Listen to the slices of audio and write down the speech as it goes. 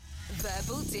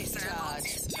Verbal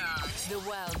Discharge. The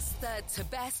world's third to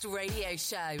best radio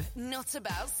show, not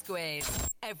about squiz.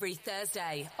 Every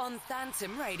Thursday on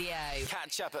Phantom Radio.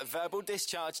 Catch up at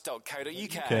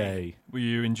verbaldischarge.co.uk. Okay. Were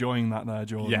you enjoying that there,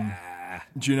 Jordan? Yeah.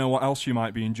 Do you know what else you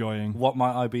might be enjoying? What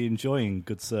might I be enjoying,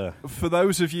 good sir? For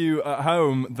those of you at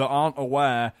home that aren't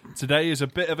aware, today is a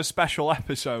bit of a special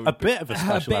episode. A bit of a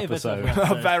special episode.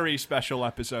 A very special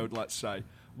episode, let's say.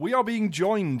 We are being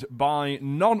joined by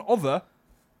none other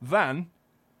than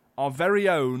our very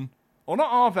own, or not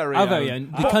our very Our own. very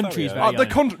own. The country's very own. The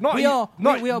country, not We you- are,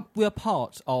 not- we are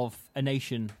part of a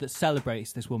nation that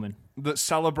celebrates this woman. that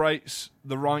celebrates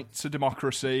the right to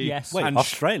democracy. Yes. Wait, and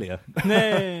Australia?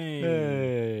 Nay.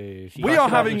 Hey. we are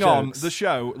having on jokes. the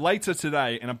show later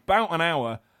today in about an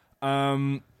hour.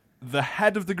 The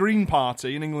head of the Green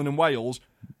Party in England and Wales,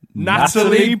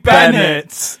 Natalie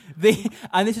Bennett.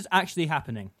 And this is actually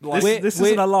happening. This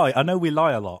isn't a lie. I know we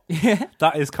lie a lot.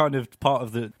 That is kind of part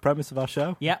of the premise of our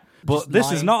show. Yeah. But just this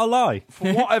is lying. not a lie.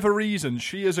 For whatever reason,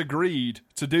 she has agreed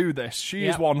to do this. She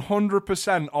is Yep.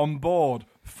 100% on board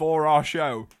for our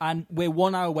show. And we're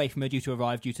 1 hour away from her due to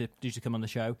arrive, due to come on the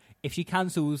show. If she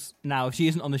cancels now, if she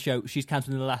isn't on the show, she's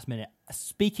cancelled in the last minute.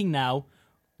 Speaking now,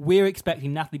 we're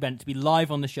expecting Natalie Bennett to be live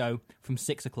on the show from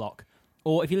 6 o'clock.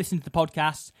 Or if you listen to the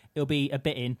podcast, it'll be a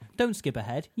bit in. Don't skip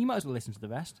ahead. You might as well listen to the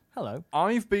rest. Hello.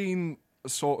 I've been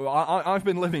I've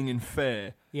been living in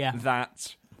fear Yeah.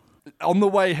 that on the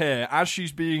way here, as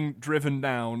she's being driven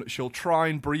down, she'll try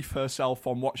and brief herself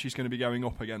on what she's going to be going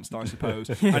up against, I suppose,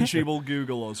 and she will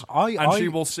Google us. She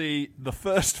will see the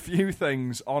first few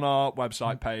things on our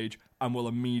website page and will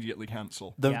immediately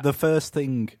cancel. The first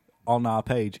thing on our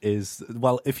page is,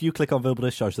 well, if you click on Verbal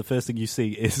Discharge, the first thing you see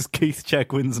is Keith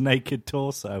Chegwin's naked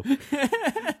torso.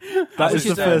 That is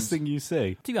the first thing you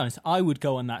see. To be honest, I would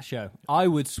go on that show. I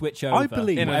would switch over. I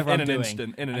believe- In whatever an I'm doing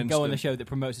instant, in an and go on the instant. show that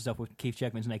promotes itself with Keith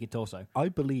Chegwin's naked torso. I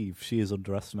believe she has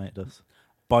underestimated us.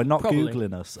 By not Probably.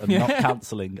 Googling us and not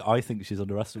cancelling, I think she's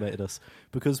underestimated us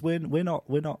because we're not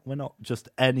just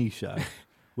any show.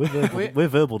 We're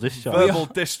Verbal Discharge. Verbal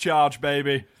discharge,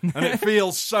 baby. And it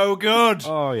feels so good.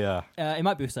 Oh yeah. It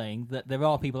might be worth saying that there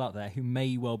are people out there who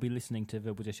may well be listening to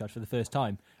Verbal Discharge for the first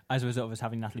time as a result of us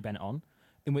having Natalie Bennett on.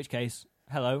 In which case,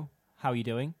 hello, how are you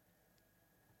doing?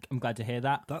 I'm glad to hear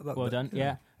that. Well done.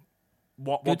 Yeah.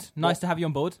 Good. Nice to have you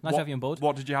on board.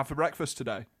 What did you have for breakfast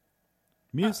today?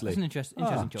 Muesli. That's an interesting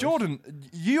choice. Jordan,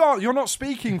 you're not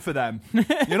speaking for them.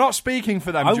 You're not speaking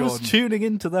for them, I Jordan. was tuning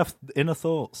into their inner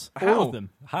thoughts. All of them.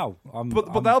 How?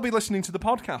 But they'll be listening to the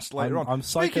podcast later on. I'm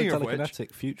Speaking of which,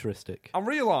 psychotelekinetic, futuristic. I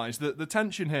realise that the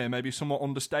tension here may be somewhat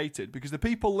understated because the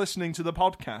people listening to the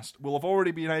podcast will have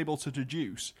already been able to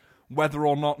deduce whether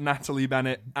or not Natalie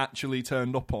Bennett actually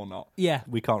turned up or not. Yeah.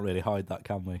 We can't really hide that,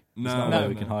 can we? No. There's no No. way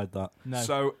we can hide that. No.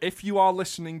 So if you are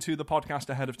listening to the podcast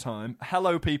ahead of time,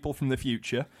 hello people from the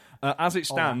future. As it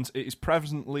stands, it is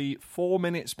presently 4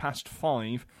 minutes past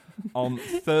 5 on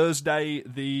Thursday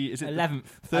the 11th.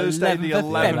 Thursday the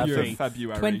 11th February. of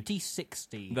February.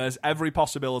 2016. There's every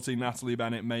possibility Natalie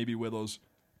Bennett may be with us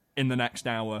in the next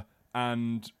hour,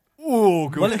 and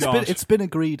good Well, God. it's been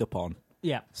agreed upon.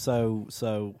 Yeah. So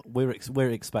we're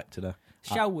expecting her.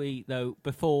 Shall we, though,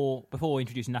 before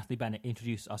introducing Natalie Bennett,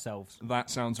 introduce ourselves? That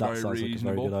sounds That very sounds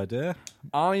reasonable. like a very good idea.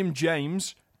 I'm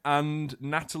James, and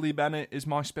Natalie Bennett is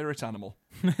my spirit animal.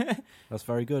 That's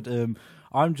very good.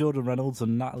 I'm Jordan Reynolds,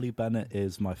 and Natalie Bennett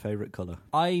is my favourite colour.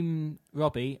 I'm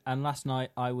Robbie, and last night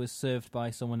I was served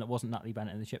by someone that wasn't Natalie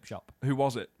Bennett in the chip shop. Who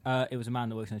was it? It was a man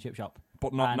that works in a chip shop.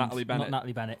 But not And Natalie Bennett. Not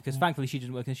Natalie Bennett, because thankfully she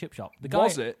didn't work in a chip shop. The guy,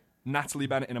 Was it Natalie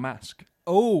Bennett in a mask?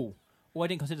 Oh, I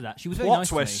didn't consider that. She was very Plot nice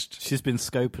twist. She's been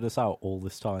scoping us out all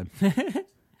this time.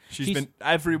 She's been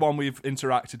everyone we've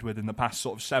interacted with in the past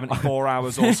sort of 74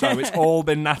 hours or so. It's all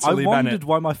been Natalie I wondered Bennett.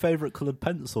 why my favourite coloured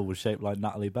pencil was shaped like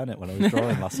Natalie Bennett when I was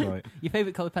drawing last night. Your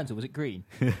favourite colour pencil, was it green?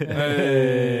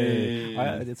 Hey.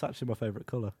 It's actually my favourite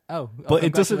colour. Oh, But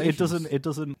it congratulations.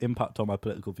 doesn't impact on my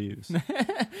political views.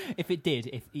 If it did,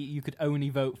 if you could only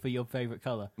vote for your favourite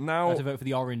colour, Now- to vote for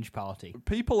the Orange Party.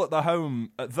 People at the home,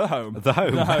 The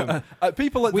home.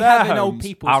 people at We their have an homes, old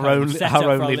people's Our home only, set our up for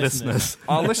only our listeners.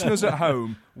 our listeners at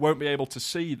home won't be able to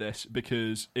see this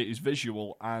because it is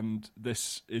visual and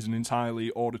this is an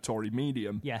entirely auditory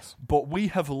medium. Yes. But we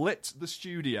have lit the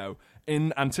studio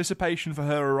in anticipation for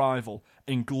her arrival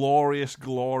in glorious,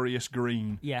 glorious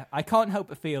green. Yeah, I can't help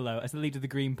but feel, though, as the leader of the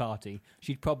Green Party,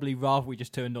 she'd probably rather we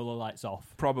just turned all the lights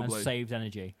off. Probably. And saved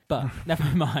energy. But never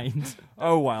mind.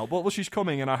 Oh, well. Well, she's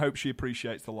coming and I hope she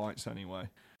appreciates the lights anyway.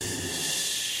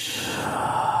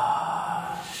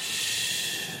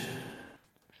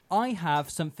 I have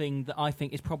something that I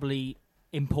think is probably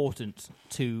important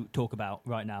to talk about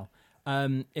right now.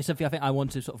 It's something I think I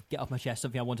want to sort of get off my chest,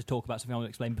 something I want to talk about, something I want to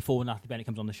explain before Natalie Bennett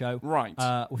comes on the show. Right.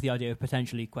 With the idea of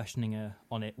potentially questioning her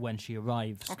on it when she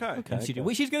arrives. Okay. In the studio,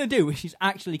 which she's going to do, which she's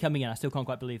actually coming in. I still can't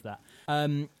quite believe that.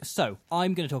 So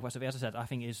I'm going to talk about something, as I said, I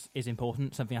think is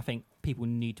important, something I think people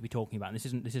need to be talking about.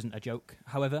 And this isn't a joke,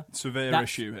 however. Severe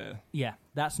issue here. Yeah,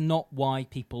 that's not why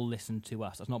people listen to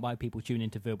us. That's not why people tune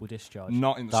into Verbal Discharge.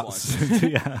 Not in the slightest.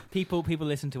 Yeah. People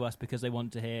listen to us because they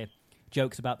want to hear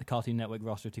jokes about the Cartoon Network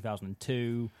roster of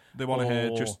 2002. They want to hear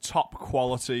just top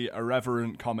quality,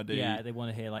 irreverent comedy. Yeah, they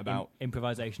want to hear like about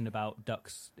improvisation about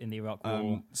ducks in the Iraq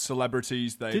War.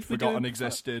 Celebrities they'd forgotten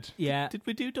existed. Yeah. Did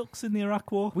we do ducks in the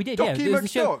Iraq War? We did, Ducky yeah. There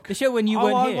was McDuck. the show when you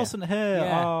weren't here. I wasn't here.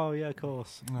 Yeah. Oh, yeah, of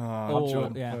course.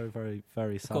 Yeah. Very, very,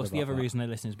 very sad. Of course, the about other that. reason they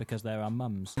listen is because they're our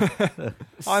mums.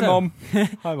 Hi, Mum.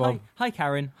 Hi, Mum. Hi,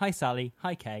 Karen. Hi, Sally.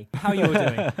 Hi, Kay. How are you all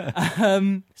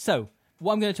doing? So,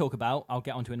 what I'm going to talk about, I'll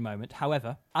get onto in a moment.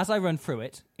 However, as I run through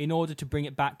it, in order to bring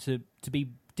it back to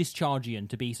be dischargian,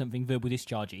 to be something verbal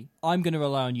dischargy, I'm going to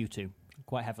rely on you two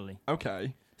quite heavily.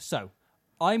 Okay. So,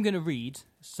 I'm going to read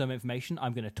some information.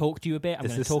 I'm going to talk to you a bit. I'm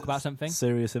going to talk about something.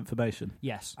 Serious information?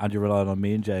 Yes. And you're relying on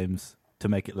me and James to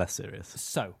make it less serious?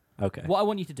 So, okay. What I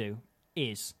want you to do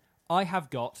is, I have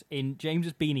got in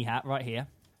James's beanie hat right here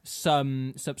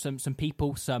some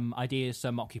people, some ideas,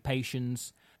 some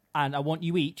occupations, and I want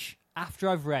you each, after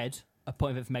I've read a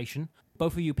point of information,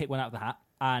 both of you pick one out of the hat,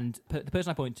 and the person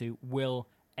I point to will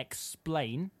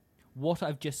explain what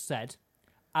I've just said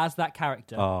as that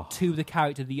character to the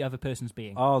character the other person's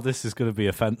being. Oh, this is going to be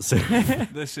offensive.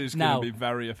 This is going to be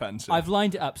very offensive. I've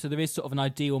lined it up so there is sort of an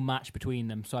ideal match between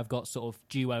them. So I've got sort of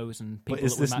duos and people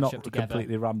that will match up together. But is this not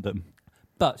completely random?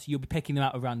 But you'll be picking them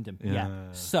out at random. Yeah.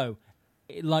 So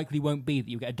it likely won't be that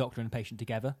you'll get a doctor and a patient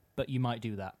together, but you might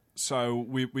do that. So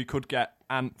we could get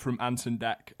Ant from Ant and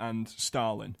Dec and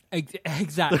Stalin.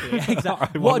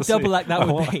 Exactly. What a double act that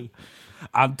would be.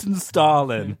 Ant and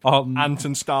Stalin on Ant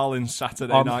and Stalin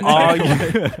Saturday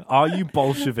night. Are you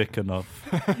Bolshevik enough?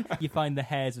 You find the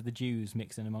hairs of the Jews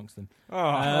mixing amongst them.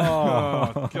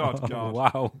 God.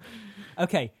 Wow.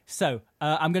 Okay, so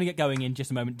I'm going to get going in just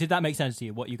a moment. Did that make sense to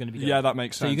you, what you're going to be doing? Yeah, that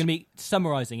makes sense. So you're going to be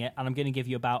summarising it, and I'm going to give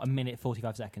you about a minute,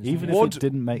 45 seconds. Even if it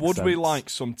didn't make sense. Would we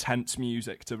like some tense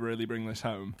music to really bring this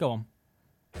home? Go on.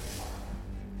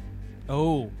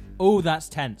 Oh, that's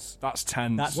tense. That's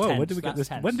tense. That's Whoa, tense. when did we get this?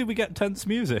 Tense. When did we get tense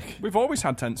music? We've always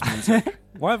had tense music.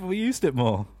 Why haven't we used it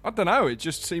more? I don't know. It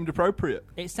just seemed appropriate.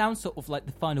 It sounds sort of like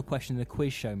the final question of the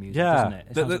quiz show music, Yeah.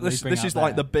 doesn't it? This is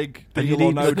like the big And you deal or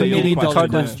need no like a deal million dollar kind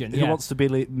of question, Who yeah. wants to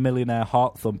be millionaire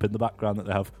heart thump in the background that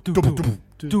they have? I'd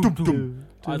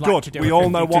like Good. to do We it. all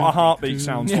know what a heartbeat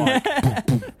sounds like.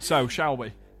 So, shall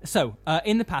we? So,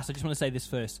 in the past, I just want to say this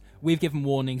first. We've given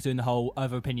warnings doing the whole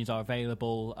other opinions are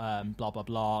available, blah, blah,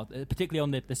 blah. Particularly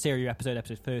on the Syria episode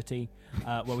 30,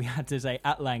 where we had to say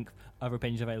at length, other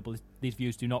opinions are available. These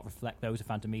views do not reflect those of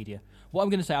Phantom Media. What I'm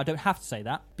going to say, I don't have to say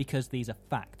that because these are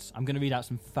facts. I'm going to read out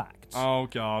some facts. Oh,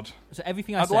 God. So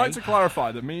everything I'd say... like to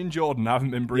clarify that me and Jordan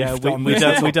haven't been briefed on we this.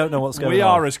 don't know what's going on. We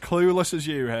are as clueless as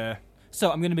you here.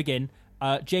 So I'm going to begin.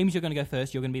 James, you're going to go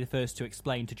first. You're going to be the first to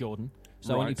explain to Jordan.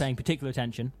 So I want you Right. paying particular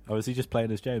attention. Oh, is he just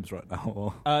playing as James right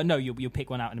now? Or? No, you'll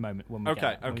pick one out in a moment. When we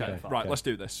Okay. get far. Right, let's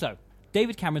do this. So,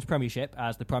 David Cameron's premiership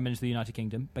as the Prime Minister of the United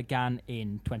Kingdom began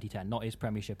in 2010. Not his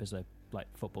premiership as a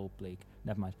football league.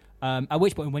 Never mind. At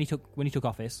which point, when he took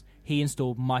office, he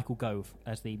installed Michael Gove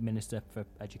as the Minister for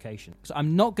Education. So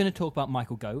I'm not going to talk about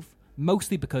Michael Gove,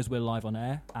 mostly because we're live on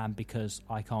air and because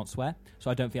I can't swear. So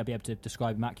I don't think I'll be able to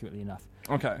describe him accurately enough.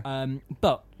 Okay.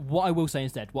 But what I will say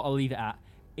instead, what I'll leave it at,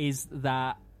 is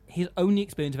that his only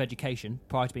experience of education,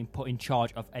 prior to being put in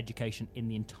charge of education in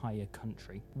the entire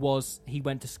country, was he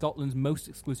went to Scotland's most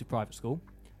exclusive private school,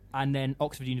 and then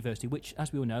Oxford University, which,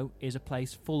 as we all know, is a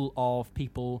place full of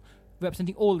people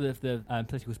representing all of the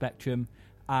political spectrum,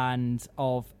 and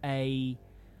of a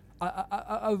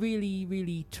really,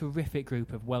 really terrific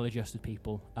group of well-adjusted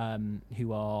people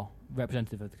who are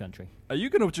representative of the country. Are you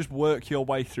going to just work your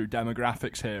way through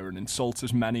demographics here and insult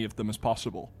as many of them as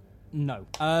possible? No.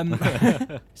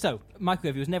 So, Michael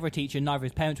Gove, he was never a teacher, neither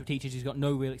his parents were teachers, he's got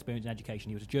no real experience in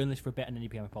education. He was a journalist for a bit and then he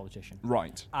became a politician.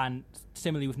 Right. And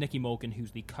similarly with Nicky Morgan,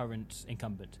 who's the current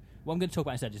incumbent. What I'm going to talk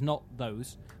about instead is not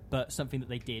those, but something that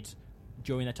they did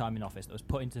during their time in office that was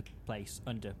put into place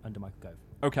under Michael Gove.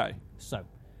 Okay. So,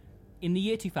 in the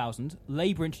year 2000,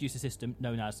 Labour introduced a system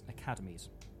known as academies.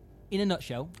 In a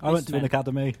nutshell... I went to an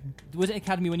academy. Was it an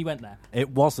academy when you went there? It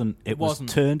wasn't. It was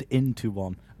turned into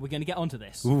one. We're going to get onto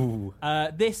this. Ooh.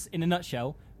 This, in a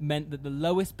nutshell, meant that the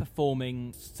lowest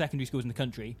performing secondary schools in the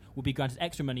country would be granted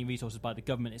extra money and resources by the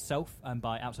government itself and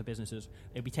by outside businesses.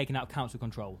 It would be taken out of council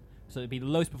control. So it'd be the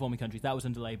lowest performing countries. That was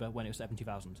under Labour when it was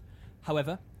 72,000.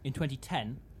 However, in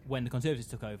 2010, when the Conservatives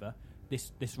took over,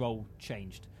 this role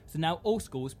changed. So now all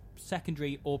schools,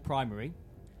 secondary or primary,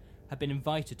 have been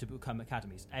invited to become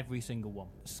academies, every single one.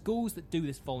 Schools that do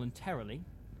this voluntarily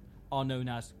are known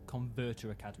as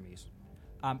converter academies.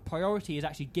 Priority is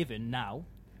actually given now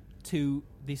to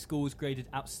the schools graded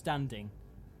outstanding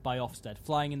by Ofsted,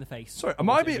 flying in the face. Sorry, am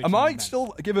I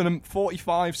still giving them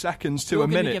 45 seconds to a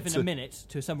minute? You're given a minute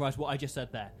to summarise what I just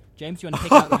said there. James, do you want to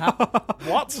pick out the hat?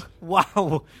 What?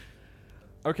 Wow.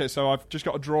 Okay, so I've just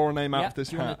got to draw a name out of this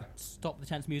do you hat. want to stop the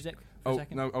tense music for a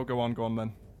second? No, go on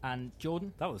then. And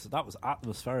Jordan? That was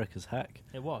atmospheric as heck.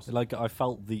 It was. Like, I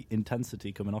felt the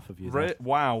intensity coming off of you.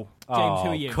 Wow. James, who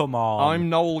are you? Come on. I'm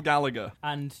Noel Gallagher.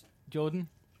 And Jordan?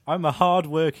 I'm a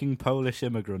hard-working Polish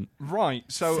immigrant. Right,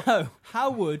 So, how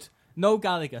would Noel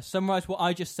Gallagher summarise what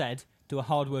I just said to a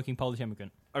hard-working Polish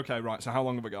immigrant? Okay, right, so how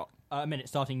long have I got? A minute,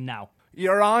 starting now.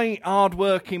 You're right,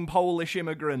 hard-working Polish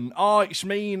immigrant. Oh, it's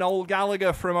me, Noel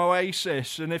Gallagher from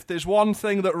Oasis, and if there's one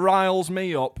thing that riles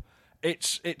me up,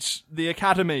 it's the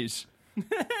academies.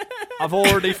 I've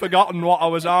already forgotten what I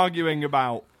was arguing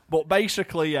about. But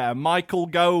basically, yeah, Michael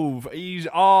Gove. He's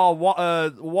what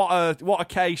a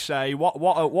case, eh? What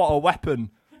a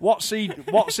weapon. What's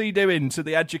he doing to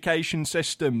the education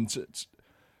system,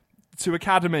 to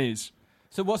academies?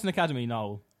 So what's an academy,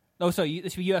 Noel? Oh, sorry,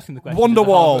 this was you asking the question.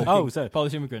 Wonderwall. Oh, so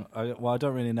Polish immigrant. I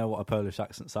don't really know what a Polish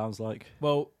accent sounds like.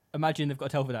 Well, imagine they've got a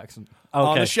Telford accent. Okay.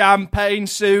 On a champagne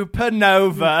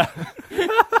supernova.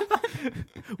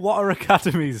 What are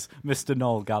academies, Mr.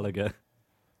 Noel Gallagher?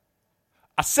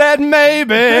 I said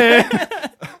maybe.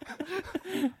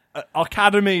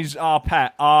 Academies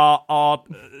are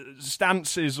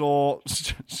stances or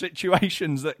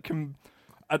situations that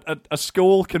a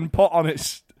school can put on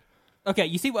its. Okay,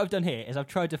 you see what I've done here is I've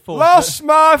tried to force. Lost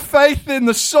my faith in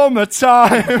the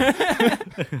summertime.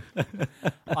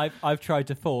 I've tried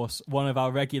to force one of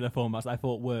our regular formats that I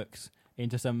thought works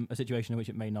into a situation in which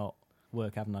it may not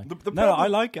work, haven't I? I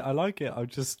like it. I'm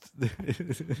just.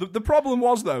 The problem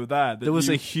was though there was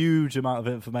a huge amount of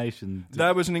information.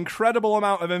 There was an incredible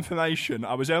amount of information.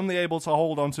 I was only able to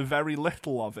hold on to very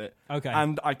little of it. Okay,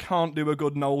 and I can't do a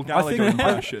good Noel Gallagher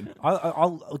impression.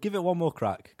 I'll give it one more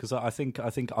crack because I think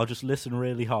I'll just listen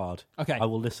really hard. Okay, I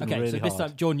will listen really hard. Okay, so this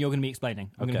time, Jordan, you're going to be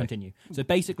explaining. I'm going to continue. So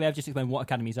basically, I've just explained what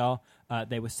academies are.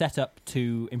 They were set up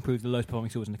to improve the lowest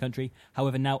performing schools in the country.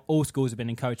 However, now all schools have been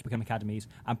encouraged to become academies,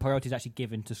 and priority is actually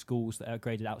given to schools that are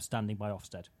graded outstanding by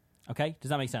Ofsted. Okay, does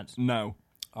that make sense? No,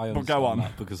 but go on.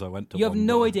 That because I went to. You have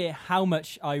no idea how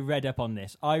much I read up on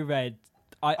this. I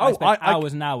spent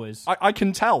hours and hours. I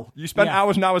can tell. You spent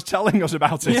hours and hours telling us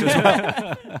about it as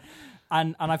well.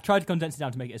 And I've tried to condense it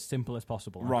down to make it as simple as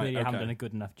possible. Right, I really haven't done a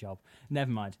good enough job. Never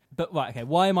mind. But right, okay.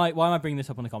 Why am I bringing this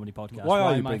up on a comedy podcast? Why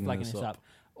are you am I bringing flagging this this up?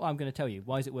 Well, I'm going to tell you.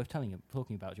 Why is it worth talking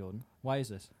about, Jordan? Why is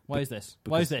this? Why is this?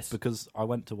 Because I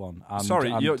went to one.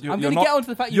 Sorry, I'm going to get onto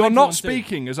the fact you're not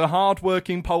speaking as a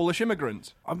hard-working Polish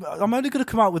immigrant. I'm only going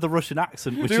to come out with a Russian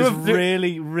accent, which is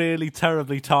really, really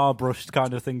terribly tar-brushed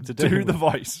kind of thing to do. Do the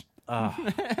voice.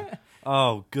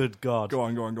 Oh, good God. Go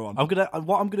on.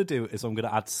 What I'm gonna do is I'm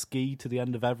gonna add ski to the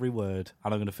end of every word,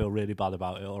 and I'm gonna feel really bad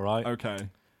about it. All right? Okay.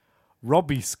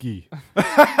 Robbie ski.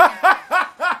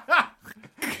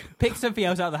 Pick something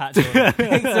else out of the hat, Jordan.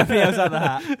 Pick something else out of the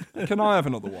hat. Can I have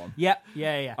another one? Yeah.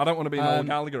 I don't want to be Noel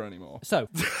Gallagher anymore. So,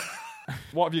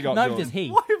 what have you got, neither Jordan? does he.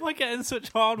 Why am I getting such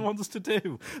hard ones to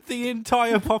do? The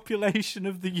entire population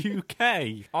of the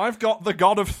UK. I've got the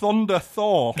God of Thunder,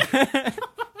 Thor.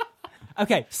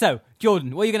 Okay, so,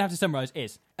 Jordan, what you're going to have to summarise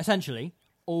is, essentially,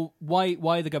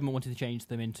 why the government wanted to change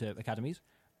them into academies.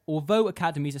 Although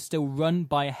academies are still run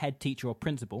by a head teacher or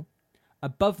principal,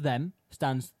 above them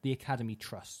stands the Academy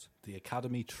Trust. The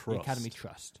Academy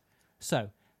Trust. So,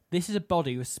 this is a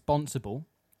body responsible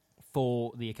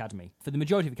for the academy. For the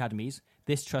majority of academies,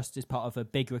 this trust is part of a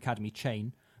bigger academy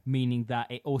chain, meaning that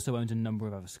it also owns a number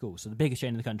of other schools. So the biggest chain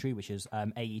in the country, which is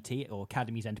AET, or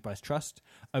Academies Enterprise Trust,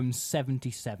 owns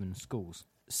 77 schools.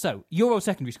 So, your old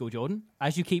secondary school, Jordan,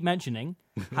 as you keep mentioning,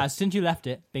 has, since you left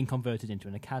it, been converted into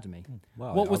an academy.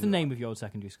 Wow, what was the name of your old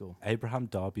secondary school? Abraham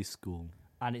Darby School.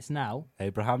 And it's now?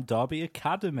 Abraham Darby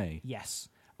Academy. Yes.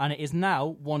 And it is now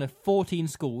one of 14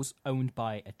 schools owned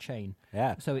by a chain.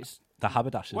 Yeah. So it's... The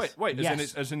Haberdashers. Wait,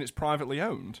 Yes. as in it's privately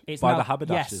owned? It's by now, the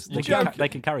Haberdashers. Yes, They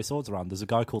can carry swords around. There's a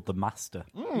guy called the Master.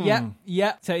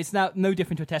 Yeah. So it's now no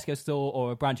different to a Tesco store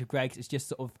or a branch of Greggs. It's just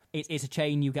sort of... It's a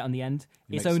chain you get on the end.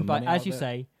 It's owned by, as you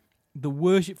say, the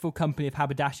worshipful company of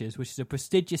Haberdashers, which is a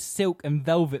prestigious silk and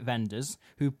velvet vendors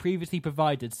who previously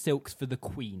provided silks for the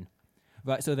Queen.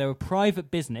 Right, so they're a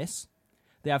private business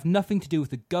They have nothing to do with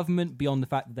the government beyond the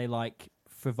fact that they like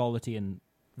frivolity and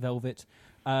velvet.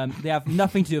 They have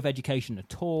nothing to do with education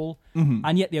at all.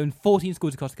 And yet they own 14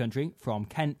 schools across the country, from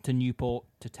Kent to Newport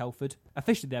to Telford.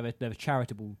 Officially, they're a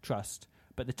charitable trust,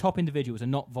 but the top individuals are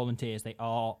not volunteers. They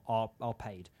are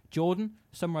paid. Jordan,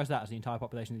 summarise that as the entire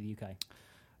population of the UK.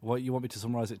 What, you want me to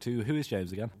summarise it to? Who is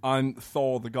James again? I'm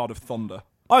Thor, the god of thunder.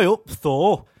 I up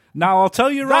Thor. Now I'll tell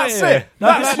you right That's here. it.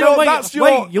 That's your...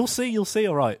 Wait, you'll see,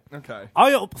 all right. Okay.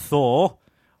 I up Thor.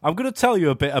 I'm going to tell you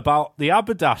a bit about the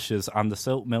haberdashers and the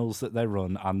silk mills that they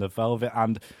run and the velvet.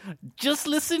 And just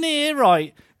listen here,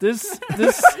 right? There's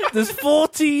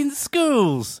 14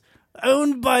 schools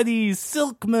owned by these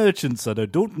silk merchants, and I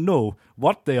don't know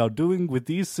what they are doing with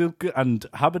these silk and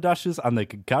haberdashers, and they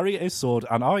can carry a sword.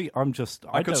 And I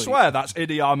could swear that's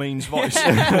Idi Amin's voice.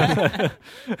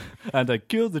 And I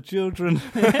killed the children.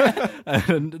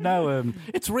 And now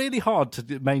it's really hard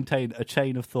to maintain a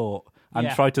chain of thought and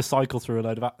try to cycle through a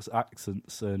load of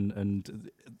accents and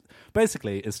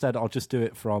basically, instead, I'll just do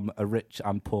it from a rich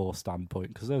and poor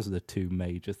standpoint, because those are the two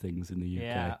major things in the UK.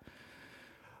 Yeah.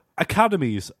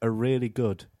 Academies are really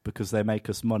good because they make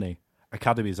us money.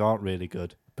 Academies aren't really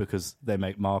good because they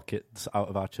make markets out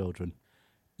of our children.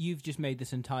 You've just made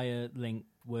this entire link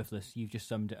worthless. You've just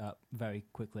summed it up very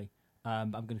quickly.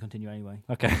 I'm going to continue anyway.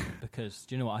 Okay. Because,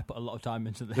 do you know what? I put a lot of time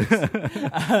into this.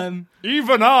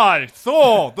 Even I,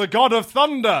 Thor, the god of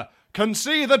thunder, can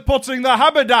see that putting the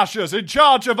haberdashers in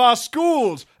charge of our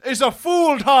schools is a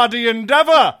foolhardy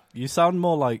endeavour. You sound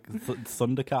more like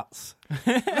Thundercats.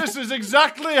 This is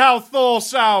exactly how Thor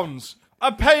sounds.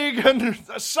 A pagan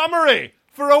summary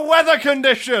for a weather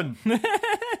condition.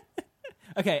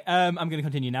 Okay, I'm going to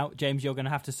continue now. James, you're going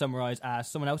to have to summarise as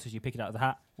someone else as you pick it out of the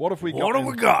hat. What have we got? What have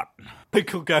we got?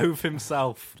 Michael Gove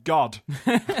himself. God.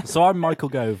 So I'm Michael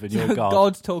Gove and you're God.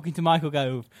 God's talking to Michael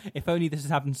Gove. If only this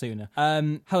has happened sooner.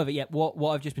 However,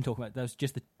 what I've just been talking about, that was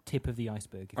just the tip of the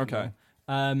iceberg. Okay.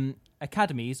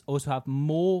 Academies also have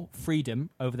more freedom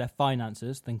over their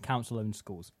finances than council-owned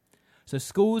schools. So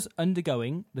schools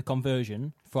undergoing the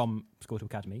conversion from school to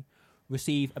academy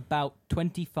receive about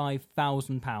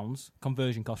 £25,000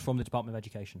 conversion costs from the Department of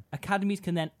Education. Academies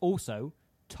can then also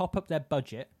top up their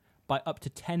budget by up to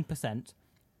 10%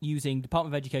 using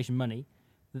Department of Education money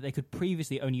that they could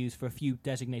previously only use for a few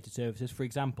designated services, for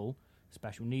example,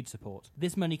 special needs support.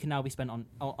 This money can now be spent on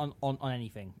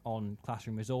anything, on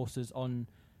classroom resources, on...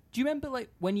 Do you remember, like,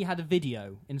 when you had a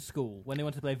video in school, when they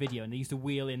wanted to play a video and they used to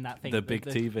wheel in that thing? The big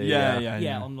TV.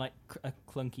 Yeah, on, like, a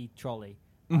clunky trolley.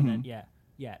 Mm-hmm. And then,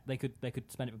 yeah, they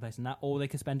could spend it replacing that, or they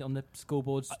could spend it on the school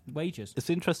board's wages. It's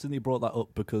interesting you brought that up,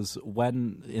 because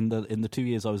when, in the 2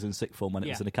 years I was in sixth form, when it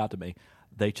was an academy,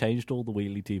 they changed all the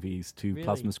wheelie TVs to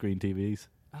plasma screen TVs.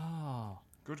 Oh.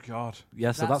 Good God.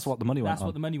 Yeah, so that's what the money went on. That's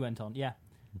what the money went on, yeah.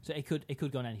 So it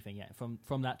could go on anything, yeah,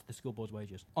 from that to the school board's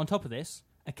wages. On top of this,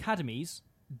 academies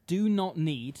do not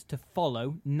need to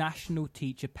follow national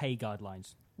teacher pay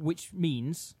guidelines, which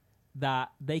means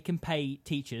that they can pay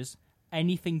teachers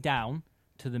anything down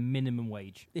to the minimum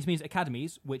wage. This means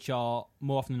academies, which are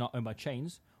more often than not owned by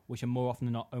chains, which are more often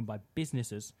than not owned by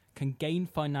businesses, can gain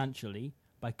financially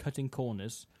by cutting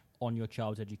corners on your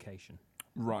child's education.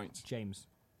 Right. James,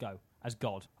 go. As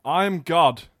God. I'm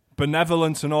God,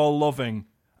 benevolent and all-loving,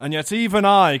 and yet even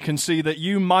I can see that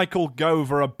you, Michael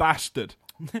Gove, are a bastard.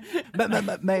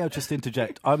 May I just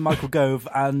interject? I'm Michael Gove,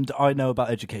 and I know about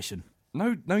education.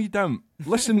 No, you don't.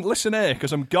 Listen here,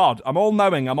 because I'm God. I'm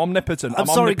all-knowing. I'm omnipotent. I'm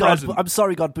sorry, God. omnipresent. I'm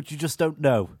sorry, God, but you just don't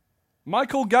know.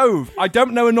 Michael Gove, I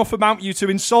don't know enough about you to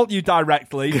insult you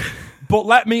directly, but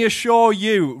let me assure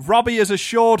you, Robbie has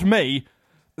assured me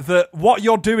that what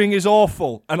you're doing is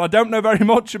awful, and I don't know very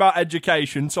much about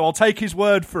education, so I'll take his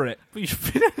word for it. But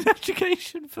you've been in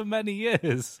education for many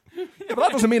years. Yeah, but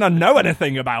that doesn't mean I know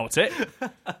anything about it.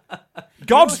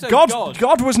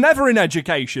 God was never in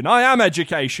education. I am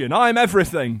education. I'm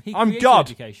everything. I'm God.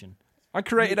 Education. I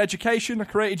created education. I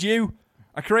created you.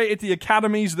 I created the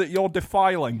academies that you're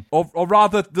defiling. Or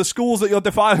rather, the schools that you're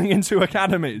defiling into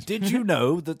academies. Did you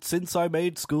know that since I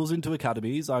made schools into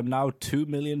academies, I'm now £2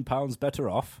 million better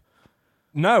off?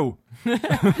 No.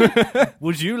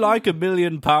 Would you like £1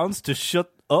 million to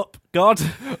shut up, God?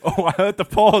 Oh, I heard the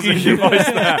pause in your voice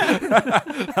there.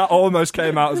 That almost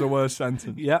came out as a worse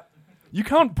sentence. Yep. You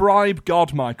can't bribe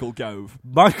God, Michael Gove.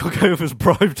 Michael Gove has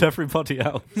bribed everybody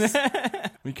else.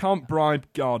 You can't bribe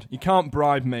God. You can't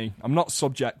bribe me. I'm not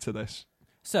subject to this.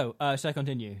 So, shall I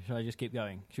continue? Shall I just keep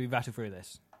going? Should we rattle through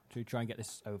this? to try and get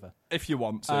this over. If you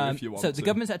want to, So the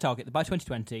government set a target that by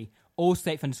 2020, all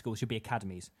state-funded schools should be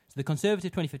academies. So the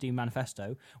Conservative 2015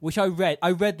 manifesto, which I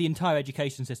read the entire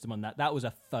education system on that. That was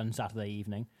a fun Saturday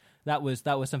evening. That was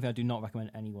something I do not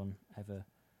recommend anyone ever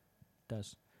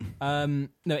does. No,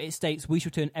 it states we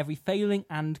should turn every failing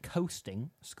and coasting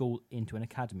school into an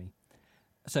academy.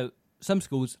 So some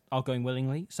schools are going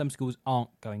willingly, some schools aren't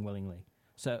going willingly.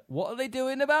 So what are they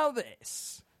doing about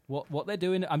this? What they're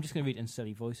doing? I'm just going to read it in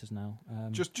silly voices now.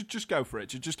 Just go for it.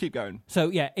 Just keep going. So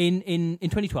yeah, in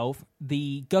 2012,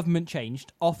 the government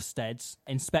changed Ofsted's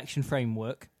inspection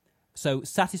framework. So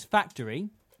satisfactory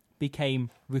became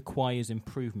requires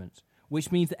improvement,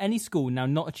 which means that any school now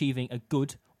not achieving a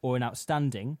good or an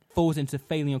outstanding falls into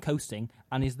failing or coasting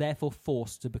and is therefore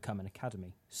forced to become an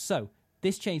academy. So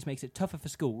this change makes it tougher for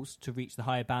schools to reach the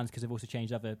higher bands because they've also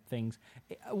changed other things.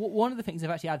 One of the things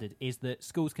they've actually added is that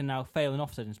schools can now fail an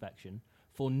Ofsted inspection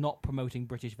for not promoting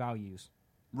British values.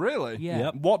 Really? Yeah.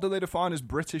 Yep. What do they define as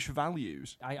British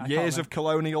values? I Years of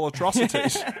colonial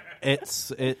atrocities.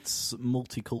 It's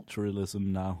multiculturalism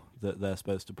now that they're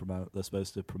supposed to promote. They're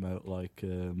supposed to promote like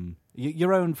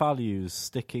your own values,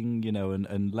 sticking,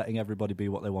 and letting everybody be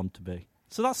what they want to be.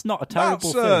 So that's not a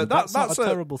terrible thing. That's not a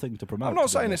terrible thing to promote. I'm not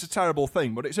saying it's a terrible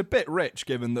thing, but it's a bit rich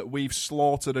given that we've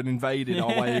slaughtered and invaded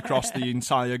our way across the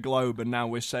entire globe, and now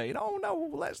we're saying, "Oh no,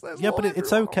 let's." Yeah, but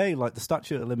it's okay. Like the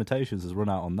statute of limitations has run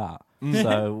out on that,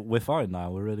 so we're fine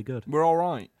now. We're really good. We're all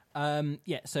right.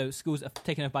 So schools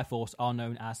taken over by force are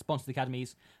known as sponsored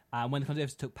academies. When the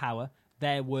Conservatives took power,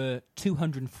 there were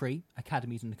 203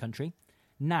 academies in the country.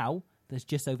 Now there's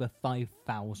just over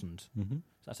 5,000. Mm-hmm.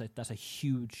 So that's a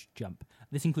huge jump.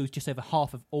 This includes just over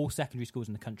half of all secondary schools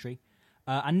in the country.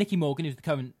 And Nicky Morgan, who's the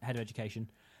current head of education,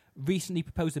 recently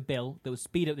proposed a bill that would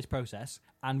speed up this process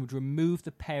and would remove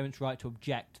the parents' right to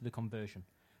object to the conversion.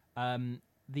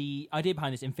 The idea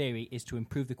behind this, in theory, is to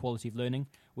improve the quality of learning,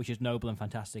 which is noble and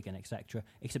fantastic and etc.,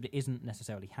 except it isn't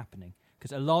necessarily happening.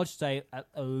 Because a large scale...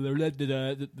 Come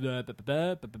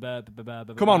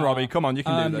on, Robbie, come on, you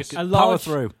can do this. Power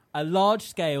through. A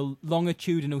large-scale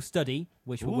longitudinal study,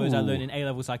 which were words I learned in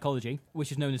A-level psychology,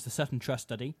 which is known as the Sutton Trust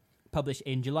Study, published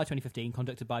in July 2015,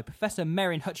 conducted by Professor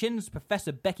Merrin Hutchins,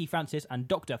 Professor Becky Francis, and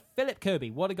Dr. Philip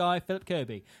Kirby. What a guy, Philip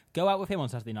Kirby. Go out with him on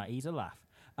Saturday night, he's a laugh.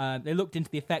 They looked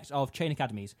into the effects of chain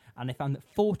academies, and they found that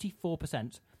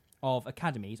 44% of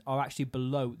academies are actually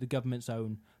below the government's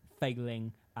own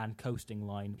failing and coasting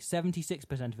line.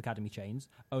 76% of academy chains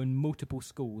own multiple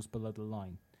schools below the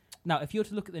line. Now, if you were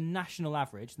to look at the national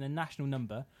average, the national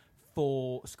number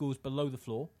for schools below the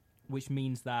floor, which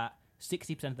means that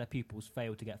 60% of their pupils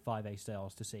fail to get 5A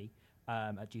stars to C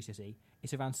at GCSE,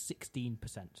 it's around 16%.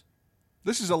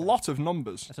 This is a lot of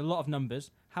numbers. That's a lot of numbers.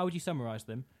 How would you summarise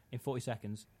them in 40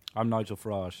 seconds? I'm Nigel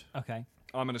Farage. Okay.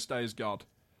 I'm going to stay as God.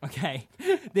 Okay.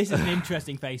 This is an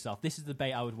interesting face-off. This is the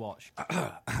debate I would watch.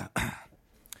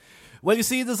 Well, you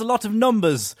see, there's a lot of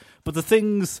numbers, but the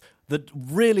things that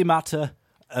really matter,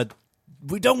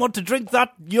 we don't want to drink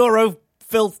that Euro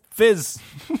filth fizz.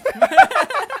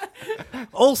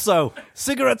 Also,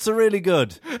 cigarettes are really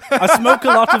good. I smoke a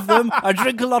lot of them. I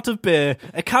drink a lot of beer.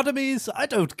 Academies, I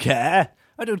don't care.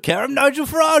 I'm Nigel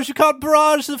Farage. You can't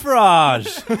barrage the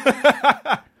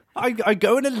Farage. I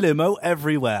go in a limo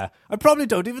everywhere. I probably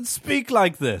don't even speak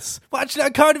like this. Well, actually, I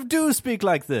kind of do speak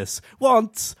like this.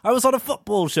 Once, I was on a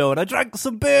football show and I drank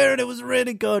some beer and it was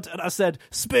really good. And I said,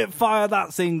 Spitfire,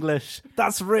 that's English.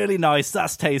 That's really nice.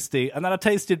 That's tasty. And then I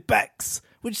tasted Beck's,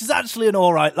 which is actually an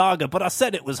all right lager, but I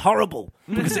said it was horrible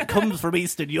because it comes from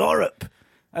Eastern Europe.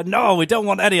 And no, we don't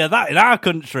want any of that in our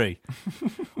country.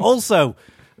 Also,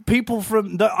 people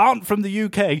that aren't from the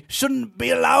UK shouldn't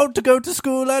be allowed to go to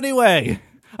school anyway.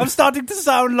 I'm starting to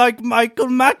sound like Michael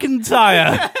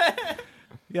McIntyre.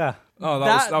 Yeah. Oh,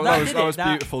 that was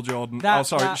beautiful, Jordan.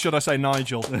 Should I say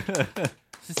Nigel?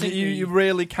 You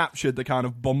really captured the kind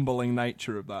of bumbling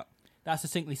nature of that. That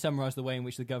succinctly summarised the way in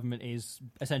which the government is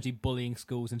essentially bullying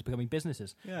schools into becoming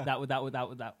businesses. Yeah.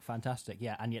 That fantastic.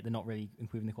 Yeah, and yet they're not really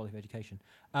improving the quality of education.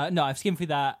 No, I've skimmed through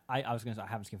that. I was going to say I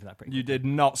haven't skimmed through that pretty quickly. You did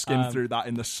not skim through that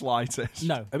in the slightest.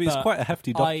 No. I mean, it's quite a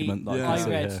hefty document.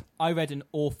 I read an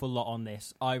awful lot on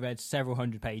this. I read several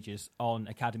hundred pages on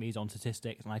academies, on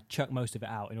statistics, and I chucked most of it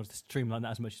out in order to streamline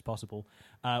that as much as possible,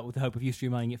 with the hope of you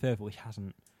streamlining it further, which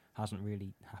hasn't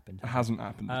really happened. It hasn't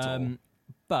happened at all.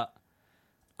 But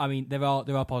I mean, there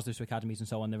are positives to academies and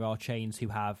so on. There are chains who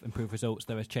have improved results.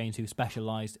 There are chains who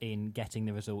specialise in getting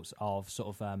the results of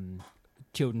sort of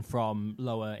children from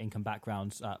lower income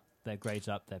backgrounds, their grades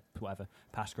up, their whatever,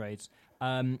 past grades.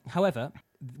 However,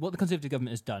 what the Conservative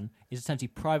government has done is essentially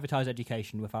privatise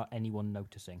education without anyone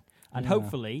noticing. And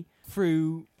hopefully,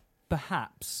 through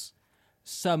perhaps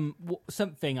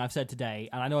something I've said today,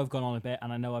 and I know I've gone on a bit,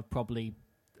 and I know I've probably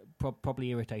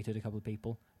irritated a couple of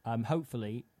people.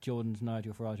 Hopefully, Jordan's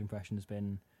Nigel Farage impression has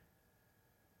been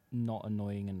not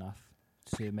annoying enough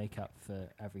to make up for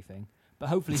everything. But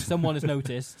hopefully, someone has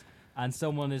noticed, and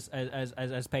someone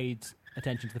has paid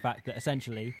attention to the fact that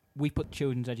essentially we put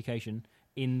children's education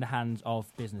in the hands of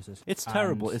businesses. It's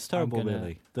terrible. It's terrible,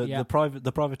 really. The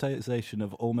privatisation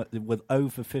of with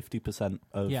over 50%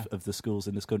 of the schools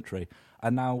in this country,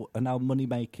 and now money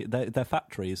making. They're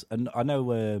factories, and I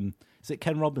know. Is it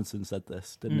Ken Robinson said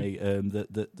this, didn't he?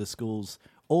 That the schools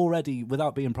already,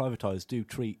 without being privatised, do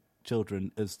treat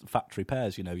children as factory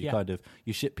pairs.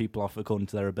 You ship people off according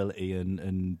to their ability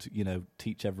and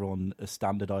teach everyone a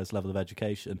standardised level of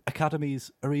education.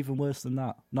 Academies are even worse than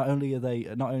that. Not only are they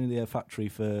a factory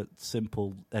for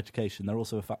simple education, they're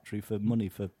also a factory for money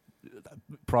for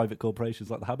private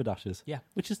corporations like the haberdashers. Yeah,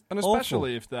 which is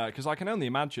especially if they're, because I can only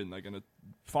imagine they're going to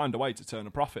find a way to turn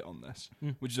a profit on this,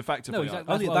 which is effectively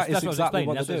that's what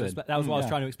I was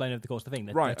trying to explain over the course of the thing.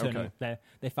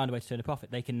 They found a way to turn a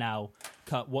profit. They can now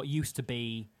cut what used to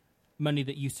be money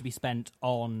that used to be spent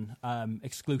on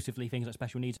exclusively things like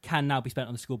special needs can now be spent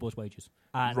on the school board's wages,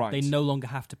 and they no longer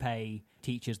have to pay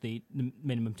teachers the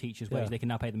minimum teacher's wage. They can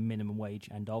now pay the minimum wage.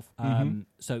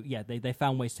 So they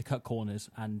found ways to cut corners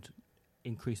and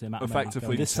increase the amount of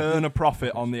effectively turn a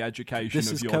profit on the education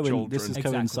of your children. This is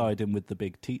coinciding with the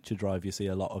big teacher drive. You see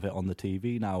a lot of it on the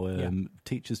TV now.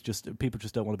 People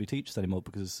just don't want to be teachers anymore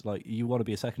because, like, you want to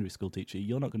be a secondary school teacher,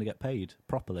 you're not going to get paid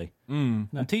properly.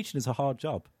 And teaching is a hard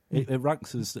job. It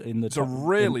ranks as in the it's a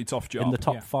really tough job. In the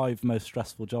top 5 most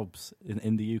stressful jobs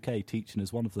in the UK, teaching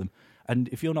is one of them. And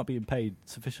if you're not being paid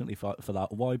sufficiently for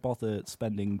that, why bother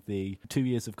spending the 2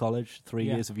 years of college, 3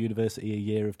 years of university, a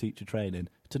year of teacher training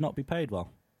to not be paid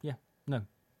well? Yeah, no.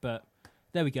 But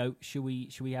there we go. Should we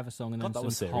have a song and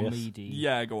then some comedy?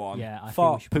 Yeah, go on. Yeah, I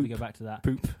think we should probably go back to that.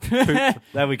 Poop.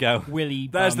 There we go. Willy.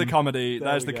 There's the comedy.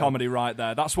 There's the comedy right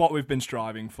there. That's what we've been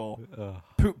striving for.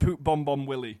 Poop, poop, bomb, bomb,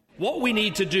 Willy. What we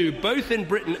need to do, both in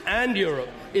Britain and Europe,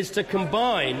 is to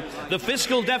combine the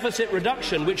fiscal deficit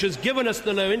reduction, which has given us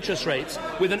the low interest rates,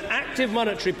 with an active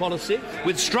monetary policy,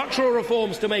 with structural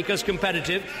reforms to make us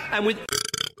competitive, and with...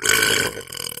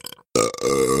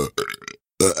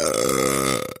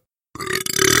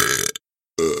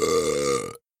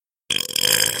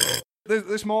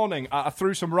 This morning, I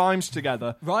threw some rhymes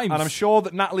together. Rhymes? And I'm sure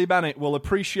that Natalie Bennett will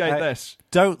appreciate this.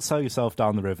 Don't sell yourself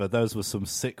down the river. Those were some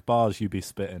sick bars you'd be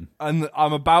spitting. And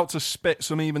I'm about to spit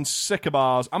some even sicker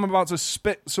bars. I'm about to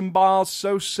spit some bars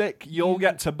so sick you'll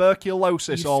get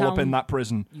tuberculosis up in that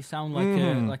prison. You sound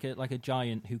like a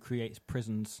giant who creates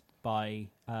prisons by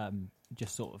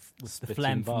just sort of with the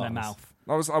phlegm from their mouth.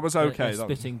 I was okay.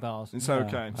 Spitting bars. It's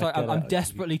okay. So I'm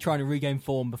desperately trying to regain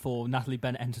form before Natalie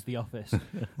Bennett enters the office.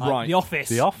 Right. The office.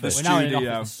 The office. We're now in an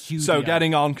office. The studio. So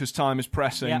getting on because time is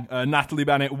pressing. Yeah. Natalie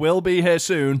Bennett will be here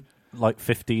soon. Like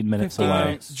 15 minutes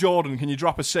away. Jordan, can you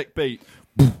drop a sick beat?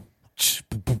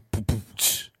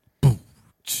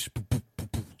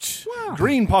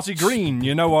 Green potty green,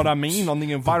 you know what I mean, on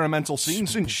the environmental scene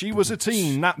since she was a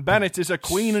teen. Nat Bennett is a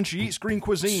queen and she eats green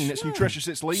cuisine. It's nutritious,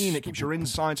 it's lean, it keeps your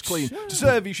insides clean. To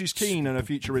serve you she's keen and her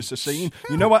future is seen.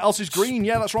 You know what else is green?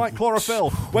 Yeah, that's right, chlorophyll.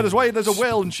 Where there's way, there's a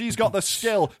will, and she's got the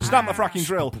skill. Snap the fracking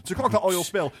drill to clog the oil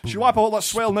spill. She wipe all that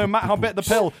swill, no matter how bit the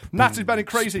pill. Nat is Bennett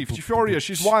crazy, she's furious,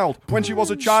 she's wild. When she was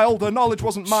a child, her knowledge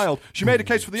wasn't mild. She made a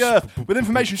case for the earth with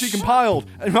information she compiled.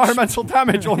 Environmental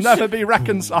damage will never be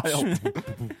reconciled.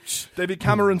 David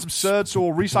Cameron's absurd, so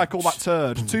we'll recycle that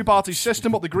turd. Two-party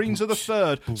system, but the Greens are the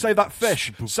third. Save that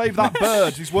fish, save that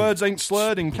bird. These words ain't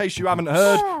slurred, in case you haven't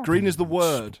heard. Green is the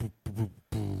word.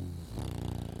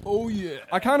 Oh yeah.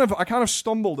 I kind of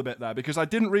stumbled a bit there because I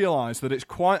didn't realise that it's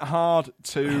quite hard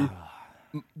to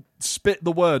spit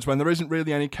the words when there isn't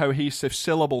really any cohesive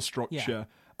syllable structure. Yeah.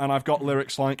 And I've got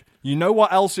lyrics like, you know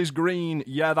what else is green?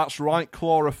 Yeah, that's right,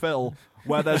 chlorophyll.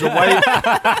 Where there's a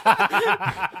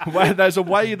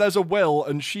way, there's a will,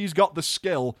 and she's got the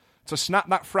skill to snap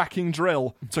that fracking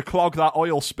drill to clog that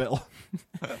oil spill.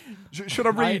 Should I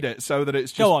read it so that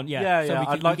it's just... Go on, yeah. So we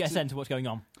can get a sense of what's going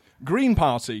on. Green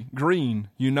Party, green,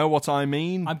 you know what I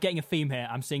mean? I'm getting a theme here.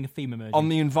 I'm seeing a theme emerging. On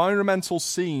the environmental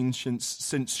scene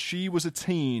since she was a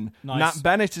teen, nice. Nat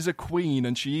Bennett is a queen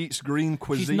and she eats green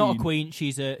cuisine. She's not a queen,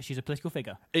 she's a political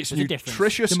figure. It's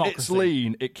nutritious, it's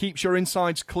lean, it keeps your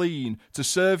insides clean. To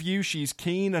serve you, she's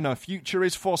keen and her future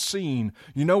is foreseen.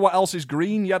 You know what else is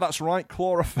green? Yeah, that's right,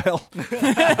 chlorophyll.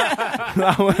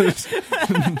 That was...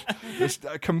 just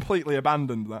completely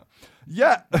abandoned that.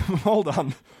 Yeah, hold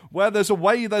on. Where there's a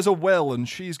way, there's a will, and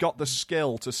she's got the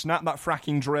skill to snap that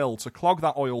fracking drill, to clog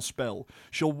that oil spill.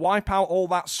 She'll wipe out all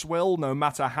that swill, no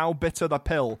matter how bitter the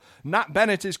pill. Nat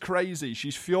Bennett is crazy,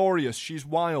 she's furious, she's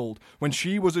wild. When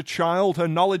she was a child, her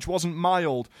knowledge wasn't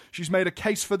mild. She's made a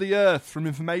case for the earth from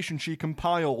information she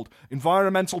compiled.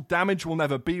 Environmental damage will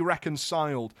never be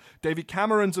reconciled. David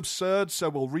Cameron's absurd, so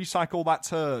we'll recycle that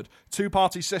turd.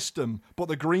 Two-party system, but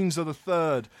the Greens are the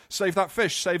third. Save that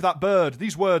fish, save that bird.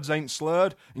 These words ain't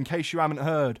slurred. In case you haven't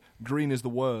heard, green is the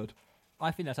word.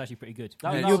 I think that's actually pretty good.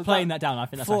 That- You're playing that down. I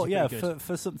think that's actually pretty good.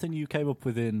 For something you came up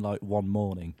with in like one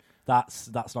morning, that's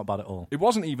not bad at all. It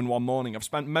wasn't even one morning. I've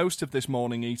spent most of this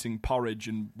morning eating porridge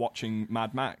and watching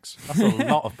Mad Max. That's a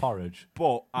lot of porridge.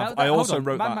 But I also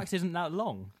wrote Mad that. Max isn't that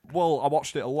long. Well, I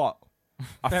watched it a lot.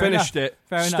 I Fair finished enough. it,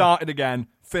 Fair enough. started again,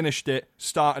 finished it,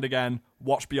 started again,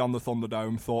 watched Beyond the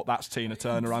Thunderdome, thought that's Tina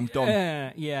Turner, I'm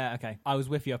done. Yeah, okay. I was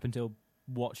with you up until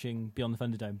watching Beyond the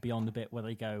Thunderdome, beyond the bit where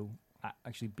they go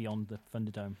actually beyond the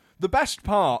Thunderdome. The best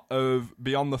part of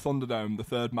Beyond the Thunderdome, the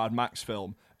third Mad Max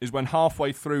film, is when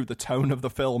halfway through the tone of the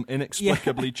film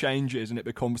inexplicably changes and it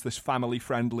becomes this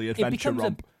family-friendly adventure It becomes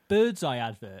romp. a Bird's Eye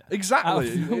advert.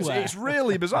 Exactly. Out of nowhere. It's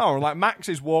really bizarre. Like, Max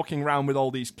is walking around with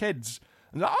all these kids.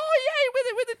 And like, oh,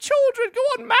 yay, with the children. Go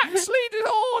on, Max, lead it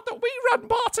all. That we run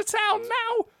Bartertown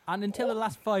now. And until the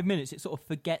last 5 minutes, it sort of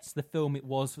forgets the film it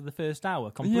was for the first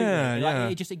hour completely. Yeah.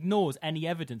 It just ignores any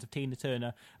evidence of Tina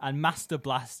Turner and Master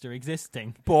Blaster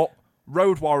existing. But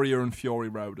Road Warrior and Fury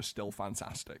Road are still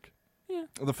fantastic. Yeah.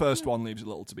 The first one leaves a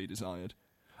little to be desired.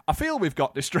 I feel we've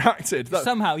got distracted.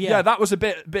 Somehow, yeah. Yeah, that was a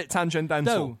bit tangential.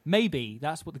 So maybe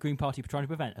that's what the Green Party are trying to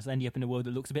prevent, us ending up in a world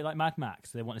that looks a bit like Mad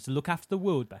Max. They want us to look after the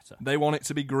world better. They want it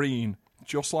to be green,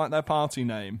 just like their party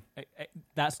name.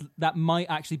 That might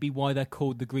actually be why they're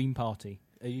called the Green Party.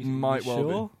 Might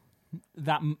well be.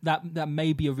 That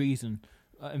may be a reason.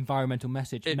 Environmental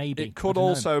message, maybe. It could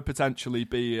also potentially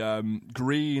be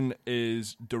green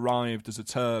is derived as a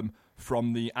term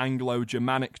from the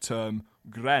Anglo-Germanic term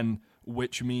gren,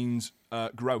 which means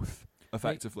growth,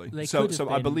 effectively. They so could have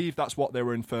I been- believe that's what they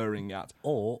were inferring at.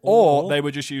 Or They were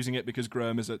just using it because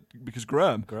green is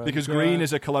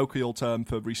a colloquial term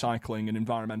for recycling and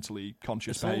environmentally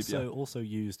conscious it's behaviour. also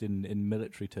used in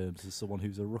military terms as someone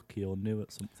who's a rookie or new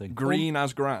at something. Green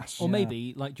as grass. Or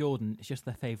maybe, like Jordan, it's just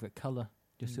their favourite colour.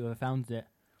 Just whoever found it.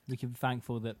 We can be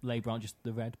thankful that Labour aren't just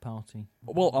the Red Party.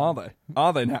 Well, are they?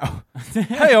 Are they now?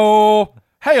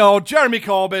 Hey-oh, Jeremy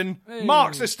Corbyn,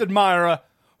 Marxist admirer.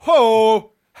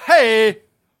 Ho, hey,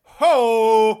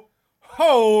 ho,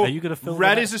 ho. Are you going to film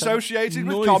Red the is next associated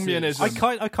with noises? communism.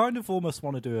 I kind of almost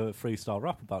want to do a freestyle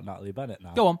rap about Natalie Bennett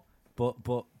now. Go on.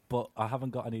 But I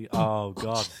haven't got any. Oh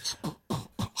God.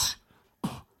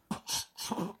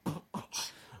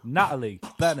 Natalie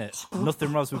Bennett,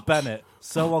 nothing wrong with Bennett,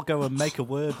 so I'll go and make a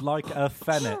word like a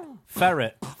fennet.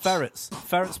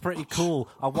 Ferret's pretty cool.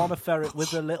 I want a ferret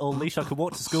with a little leash I can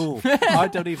walk to school. I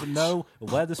don't even know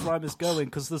where this rhyme is going,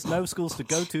 because there's no schools to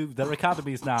go to, they're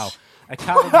academies now.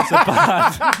 Academies are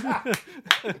bad.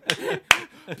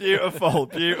 Beautiful.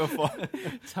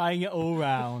 Tying it all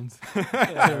round.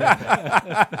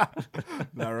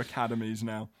 They're academies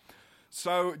now.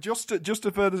 So just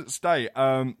to further state,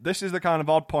 this is the kind of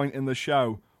odd point in the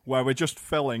show where we're just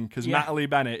filling because Natalie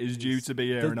Bennett is due to be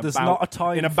here in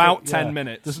about 10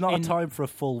 minutes. There's not a time for a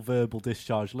full verbal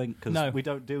discharge link because we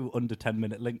don't do under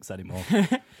 10-minute links anymore.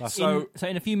 So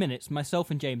in a few minutes, myself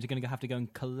and James are going to have to go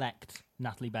and collect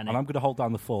Natalie Bennett. And I'm going to hold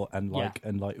down the fort and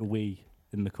we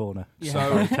in the corner. Yeah.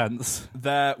 So very tense.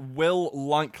 There will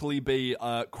likely be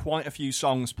quite a few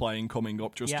songs playing coming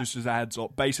up, just as a heads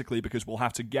up, basically because we'll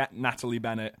have to get Natalie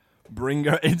Bennett, bring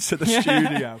her into the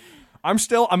studio. I'm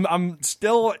still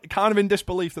kind of in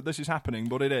disbelief that this is happening,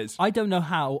 but it is. I don't know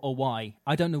how or why.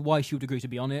 I don't know why she would agree to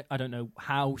be on it. I don't know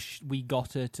how we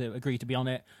got her to agree to be on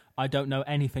it. I don't know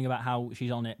anything about how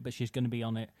she's on it, but she's going to be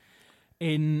on it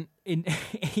in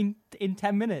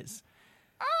 10 minutes.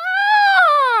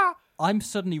 I'm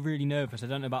suddenly really nervous. I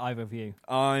don't know about either of you.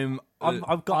 I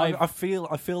feel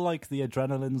like the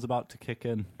adrenaline's about to kick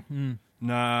in.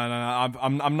 No.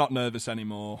 I'm not nervous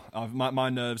anymore.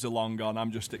 My nerves are long gone. I'm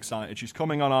just excited. She's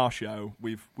coming on our show.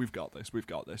 We've got this. We've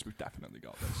definitely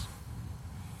got this.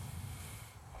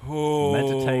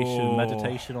 Oh.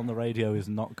 Meditation on the radio is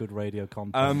not good radio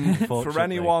content. For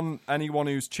anyone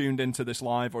who's tuned into this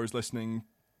live or is listening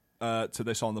to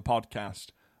this on the podcast,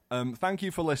 thank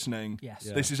you for listening. Yes.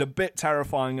 Yeah. This is a bit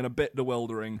terrifying and a bit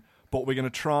bewildering, but we're going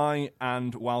to try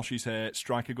and, while she's here,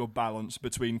 strike a good balance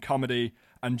between comedy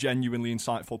and genuinely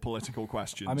insightful political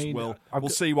questions. I mean, we'll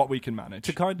see what we can manage.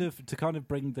 To kind of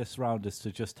bring this round as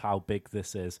to just how big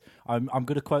this is. I'm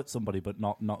going to quote somebody, but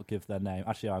not give their name.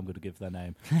 Actually, I'm going to give their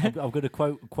name. I'm going to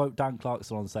quote Dan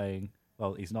Clarkson on saying.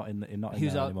 Well, he's not in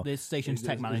Who's there anymore. The station's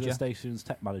tech manager? The station's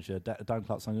tech manager, Dan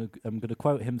Clarkson. I'm going to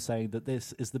quote him saying that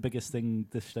this is the biggest thing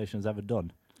this station has ever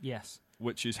done. Yes.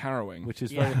 Which is harrowing. Which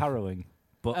is very harrowing.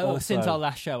 But also, since our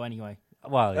last show, anyway.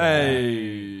 Well, yeah.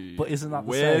 Hey, but isn't that the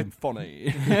we're same? Funny.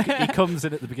 He comes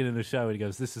in at the beginning of the show and he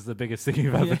goes, "This is the biggest thing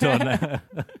you've ever done."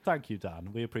 Thank you, Dan.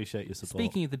 We appreciate your support.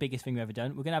 Speaking of the biggest thing we've ever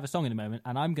done, we're going to have a song in a moment,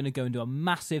 and I'm going to go and do a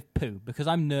massive poo because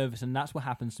I'm nervous, and that's what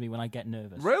happens to me when I get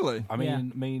nervous. Really? I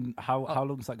mean, how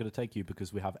long is that going to take you?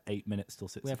 Because we have 8 minutes till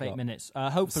 6 We have o'clock. 8 minutes.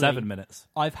 Hopefully 7 minutes.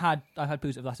 I've had poos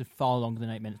that have lasted far longer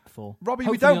than 8 minutes before. Robbie,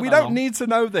 Hopefully we not that don't long. need to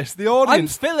know this. The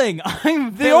audience.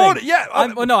 I'm filling. Yeah.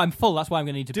 I'm full. That's why I'm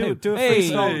going to need to poo. Do a Hey.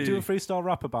 freestyle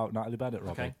rap about Natalie Bennett,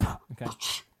 Robbie. Okay.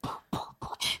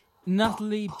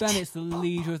 Natalie Bennett's the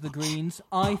leader of the Greens.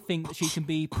 I think that she can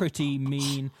be pretty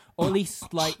mean, or at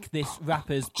least like this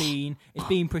rapper's been. It's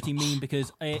being pretty mean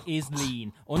because it is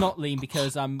lean, or not lean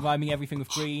because I'm rhyming everything with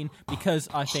green. Because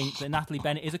I think that Natalie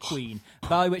Bennett is a queen,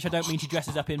 by which I don't mean she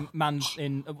dresses up in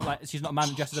she's not a man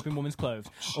that dresses up in women's clothes.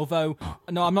 Although,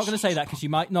 no, I'm not going to say that because she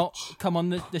might not come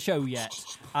on the show yet,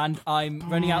 and I'm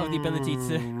running out of the ability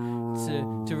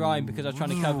to rhyme because I'm trying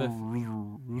to cover.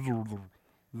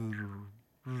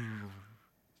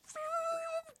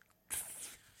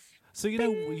 So you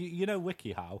know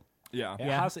WikiHow. Yeah.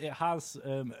 It has.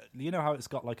 You know how it's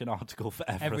got like an article for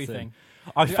everything.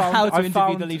 How to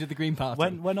interview the leader of the Green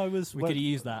Party. When I was, we could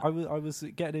use that. I was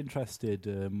getting interested.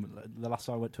 The last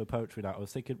time I went to a poetry night, I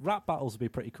was thinking rap battles would be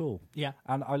pretty cool. Yeah.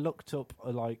 And I looked up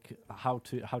like how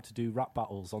to do rap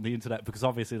battles on the internet because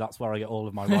obviously that's where I get all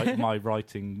of my my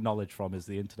writing knowledge from is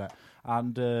the internet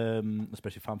and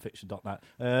especially fanfiction.net.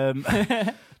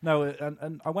 No,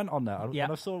 and I went on there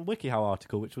and I saw a WikiHow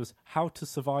article which was how to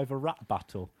survive a rap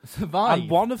battle. Survive. And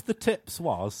one of the tips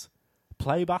was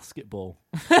play basketball.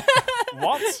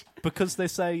 What? Because they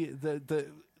say the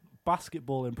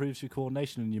basketball improves your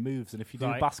coordination and your moves, and if you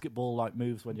do basketball like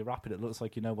moves when you're rapping, it looks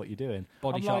like you know what you're doing.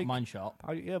 Body sharp, mind sharp.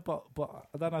 But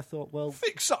then I thought, well,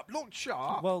 fix up, look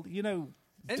sharp. Well, you know,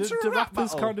 do rap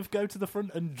rappers battle. kind of go to the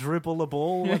front and dribble a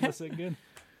ball when they're singing?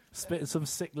 Spitting some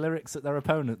sick lyrics at their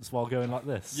opponents while going like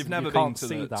this. You've never been to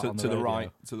the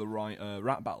right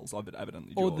rap battles,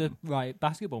 evidently. Or Jordan. the right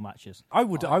basketball matches. I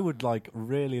would like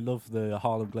really love the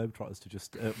Harlem Globetrotters to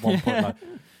just at one point like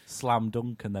slam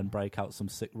dunk and then break out some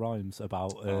sick rhymes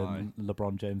about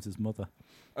LeBron James's mother.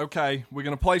 Okay, we're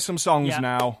going to play some songs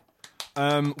now.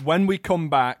 When we come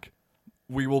back,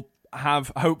 we will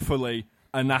have hopefully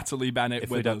a Natalie Bennett if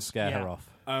with we don't us. scare her off.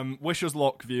 Wish us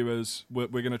luck, viewers. We're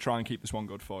going to try and keep this one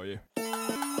good for you.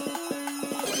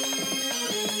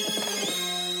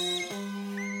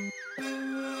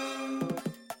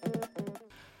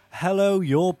 Hello,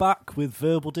 you're back with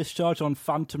Verbal Discharge on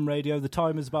Phantom Radio. The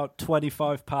time is about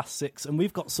 6:25, and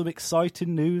we've got some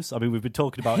exciting news. I mean, we've been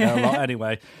talking about it a lot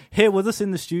anyway. Here with us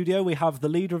in the studio, we have the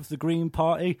leader of the Green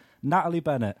Party, Natalie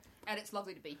Bennett. And it's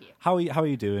lovely to be here. How are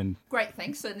you doing? Great,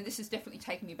 thanks. And this has definitely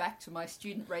taken me back to my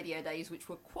student radio days, which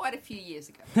were quite a few years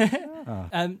ago.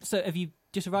 So have you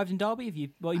just arrived in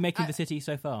Derby? What are you making of the city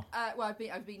so far? Well,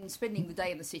 I've been spending the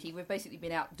day in the city. We've basically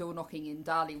been out door knocking in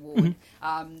Darley Ward,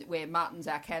 where Martin's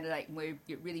our candidate, and we're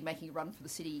really making a run for the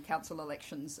city council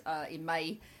elections in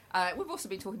May. We've also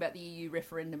been talking about the EU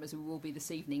referendum, as we will be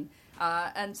this evening.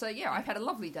 And so, I've had a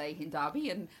lovely day in Derby,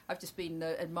 and I've just been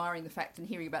admiring the fact and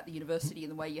hearing about the university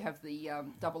and the way you have the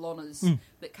double honours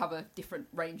that cover different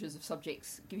ranges of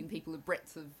subjects, giving people a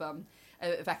breadth of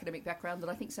academic background that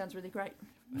I think sounds really great.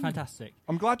 Fantastic.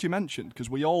 I'm glad you mentioned, because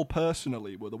we all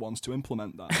personally were the ones to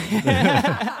implement that.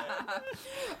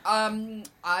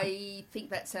 I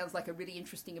think that sounds like a really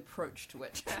interesting approach to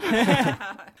it.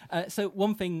 So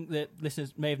one thing that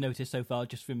listeners may have noticed so far,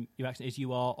 just from your accent, is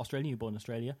you are Australian, you were born in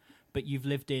Australia, but you've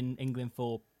lived in England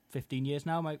for 15 years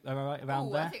now, am I right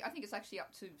around there? I think it's actually up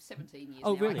to 17 years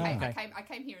now. Really? Okay. I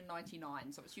came here in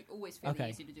 99, so it's always fairly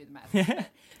easy to do the maths.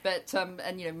 But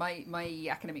my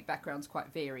academic background's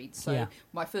quite varied. So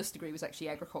my first degree was actually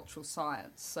agricultural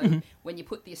science. So when you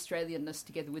put the Australianness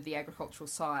together with the agricultural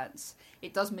science,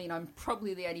 it does mean I'm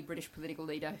probably the only British political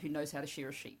leader who knows how to shear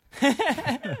a sheep.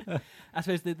 I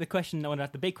suppose the question I want to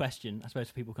ask, the big question, I suppose,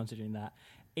 for people considering that,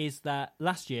 is that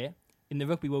last year in the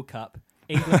Rugby World Cup,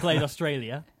 England played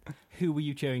Australia, who were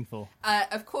you cheering for?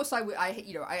 Of course, I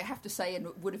have to say, and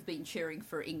would have been cheering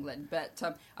for England, but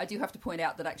I do have to point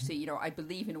out that actually, I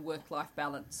believe in a work-life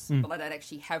balance, but I don't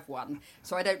actually have one,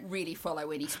 so I don't really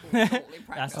follow any sport at all in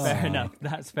practice.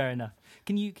 That's fair enough.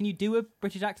 Can you do a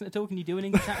British accent at all? Can you do an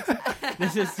English accent?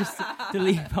 This is just to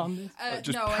leap on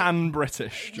this.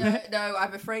 Pan-British. No,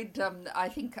 I'm afraid. I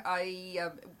think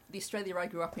the Australia I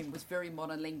grew up in was very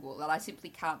monolingual, and I simply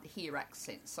can't hear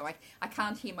accents. So I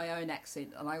can't hear my own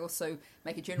accent, and I also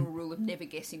make a general rule of never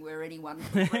guessing where anyone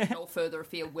from Britain or further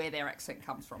afield where their accent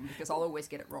comes from, because I'll always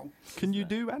get it wrong. Can you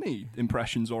do any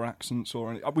impressions or accents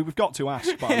or any? We've got to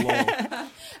ask by law.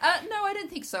 No, I don't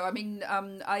think so. I mean,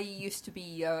 I used to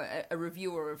be a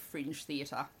reviewer of fringe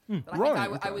theatre, but I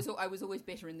think I was always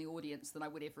better in the audience than I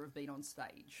would ever have been on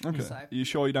stage. Okay. So. Are you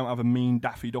sure you don't have a mean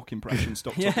Daffy Duck impression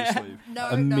stuck up your sleeve?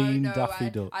 No. Daffy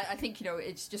Duck. I think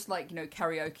it's just like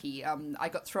karaoke. I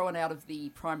got thrown out of the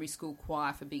primary school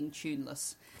choir for being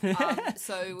tuneless.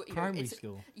 So primary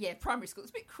school. Yeah, primary school.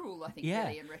 It's a bit cruel, I think, yeah.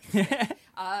 really, in retrospect.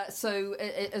 So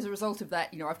as a result of that,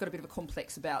 I've got a bit of a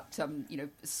complex about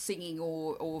singing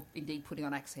or indeed putting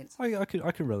on accents. I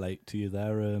can relate to you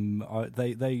there.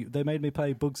 They made me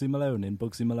play Bugsy Malone in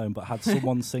Bugsy Malone, but had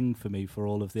someone sing for me for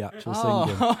all of the actual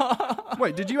singing.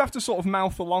 Wait, did you have to sort of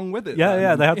mouth along with it?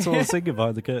 Yeah, they had someone singing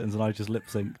behind the curtains, and I just lip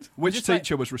synced. Which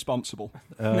teacher was responsible?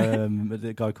 A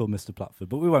guy called Mr. Platford,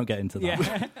 but we won't get into that.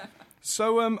 Yeah.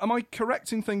 So, am I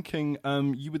correct in thinking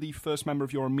you were the first member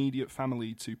of your immediate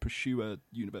family to pursue a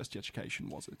university education,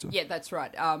 was it? Yeah, that's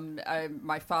right.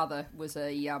 My father was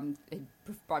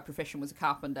by profession was a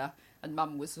carpenter, and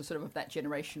Mum was sort of that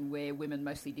generation where women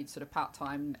mostly did sort of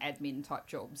part-time admin type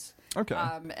jobs. Okay.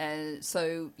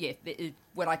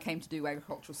 When I came to do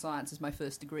agricultural science as my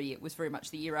first degree, it was very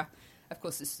much the era. Of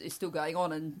course, it's still going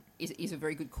on and is a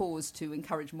very good cause to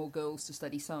encourage more girls to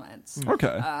study science.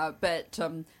 Okay. But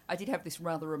I did have this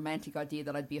rather romantic idea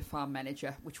that I'd be a farm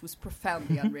manager, which was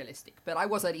profoundly unrealistic. But I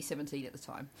was only 17 at the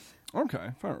time. Okay,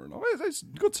 fair enough. It's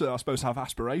good to, I suppose, have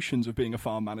aspirations of being a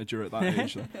farm manager at that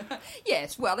age.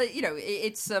 Yes, well,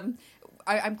 it's...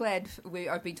 I'm glad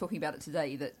I've been talking about it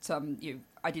today, that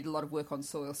I did a lot of work on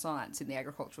soil science in the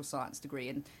agricultural science degree,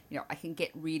 and I can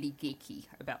get really geeky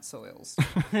about soils.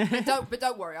 but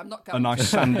don't worry, I'm not going. A nice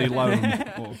sandy loam.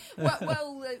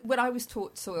 Well, when I was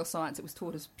taught soil science, it was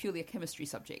taught as purely a chemistry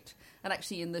subject, and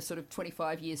actually in the sort of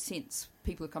 25 years since,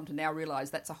 people have come to now realise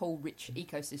that's a whole rich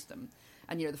ecosystem.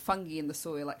 And the fungi in the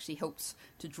soil actually helps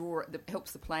the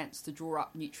plants to draw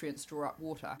up nutrients, draw up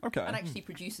water, and actually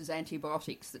produces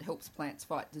antibiotics that helps plants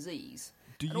fight disease.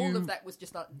 All of that was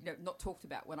just not talked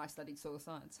about when I studied soil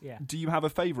science. Yeah. Do you have a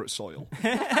favourite soil?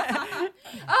 I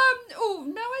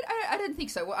don't think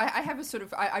so. Well, I have a sort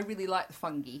of I really like the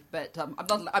fungi, but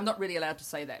I'm not really allowed to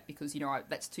say that because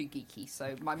that's too geeky.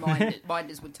 So my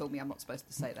minders would tell me I'm not supposed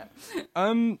to say that.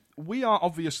 We are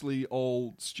obviously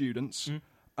all students.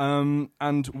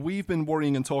 And we've been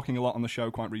worrying and talking a lot on the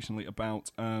show quite recently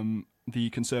about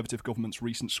the Conservative government's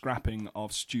recent scrapping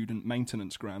of student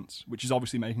maintenance grants, which is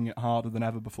obviously making it harder than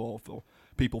ever before for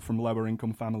people from lower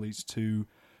income families to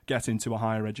get into a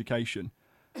higher education.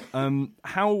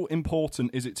 How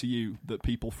important is it to you that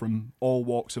people from all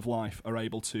walks of life are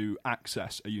able to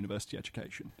access a university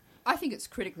education? I think it's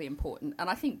critically important, and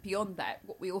I think beyond that,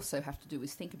 what we also have to do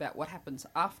is think about what happens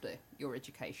after your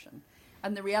education.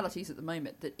 And the reality is at the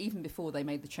moment that even before they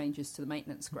made the changes to the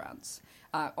maintenance grants,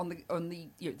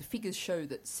 the figures show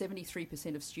that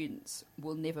 73% of students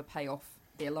will never pay off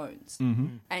their loans,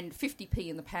 and 50p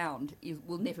in the pound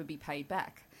will never be paid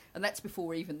back, and that's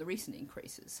before even the recent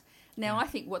increases. Now, I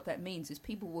think what that means is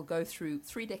people will go through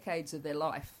 3 decades of their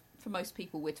life. For most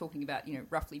people, we're talking about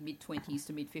roughly mid-20s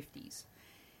to mid-50s,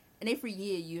 and every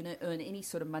year you earn any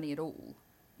sort of money at all,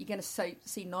 you're going to see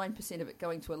 9% of it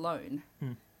going to a loan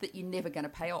that you're never going to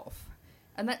pay off.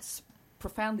 And that's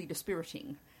profoundly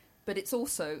dispiriting. But it's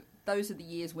also, those are the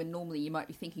years when normally you might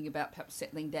be thinking about perhaps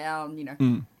settling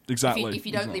down, Exactly. If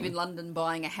you don't live in London,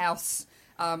 buying a house,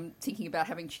 thinking about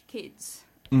having kids.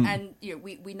 And,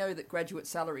 we know that graduate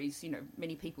salaries,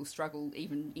 many people struggle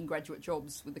even in graduate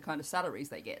jobs with the kind of salaries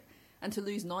they get. And to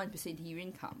lose 9% of your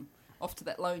income off to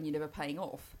that loan you're never paying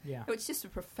off. Yeah. So it's just a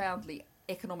profoundly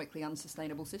economically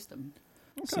unsustainable system.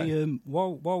 Okay. See,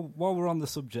 while we're on the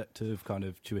subject of kind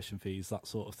of tuition fees, that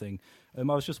sort of thing, I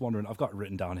was just wondering, I've got it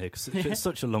written down here because it's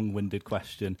such a long-winded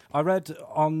question. I read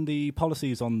on the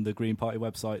policies on the Green Party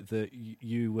website that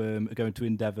you are going to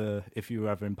endeavour, if you were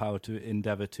ever empowered, to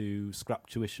endeavour to scrap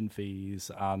tuition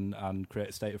fees and create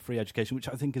a state of free education, which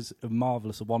I think is a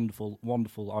marvellous, a wonderful,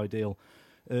 wonderful ideal.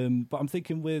 But I'm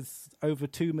thinking with over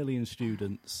 2 million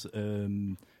students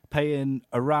paying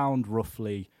around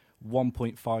roughly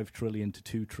 1.5 trillion to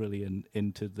 2 trillion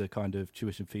into the kind of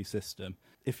tuition fee system.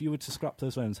 If you were to scrap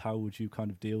those loans, how would you kind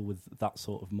of deal with that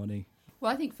sort of money?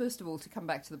 Well, I think, first of all, to come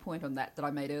back to the point on that I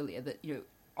made earlier, that,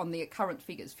 on the current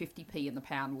figures, 50p in the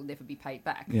pound will never be paid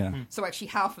back. Yeah. So actually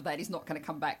half of that is not going to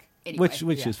come back anyway.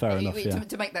 Which is fair enough, yeah.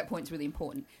 To make that point is really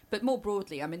important. But more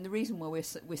broadly, I mean, the reason why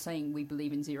we're saying we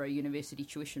believe in zero university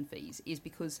tuition fees is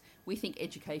because we think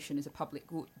education is a public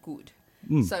good.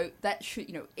 So that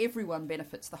should, everyone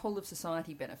benefits, the whole of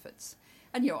society benefits.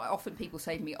 And, often people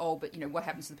say to me, but, what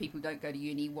happens to the people who don't go to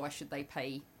uni? Why should they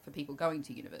pay for people going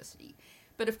to university?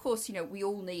 But, of course, we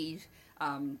all need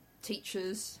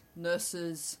teachers,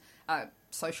 nurses,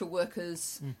 social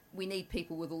workers. We need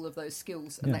people with all of those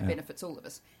skills, and that benefits all of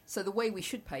us. So the way we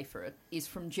should pay for it is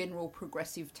from general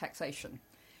progressive taxation,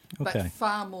 but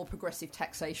far more progressive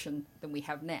taxation than we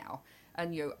have now.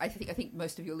 And I think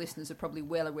most of your listeners are probably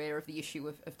well aware of the issue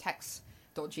of tax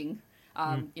dodging.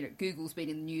 Google's been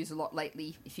in the news a lot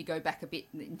lately. If you go back a bit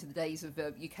into the days of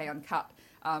UK Uncut,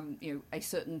 a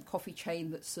certain coffee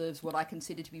chain that serves what I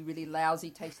consider to be really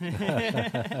lousy tasting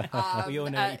coffee. We all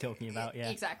know what you're talking about, yeah.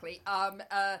 Exactly.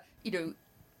 The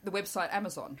website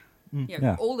Amazon.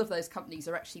 Yeah. All of those companies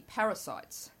are actually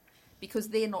parasites because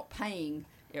they're not paying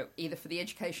either for the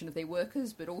education of their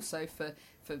workers, but also for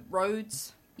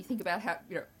roads. You think about how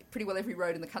pretty well every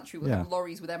road in the country will have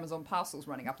lorries with Amazon parcels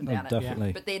running up and down definitely.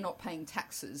 it, but they're not paying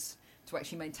taxes to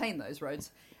actually maintain those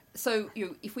roads. So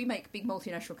if we make big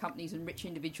multinational companies and rich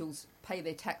individuals pay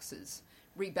their taxes,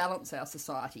 rebalance our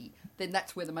society, then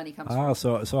that's where the money comes from.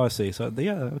 So I see. So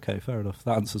okay, fair enough.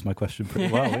 That answers my question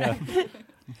pretty well. Yeah.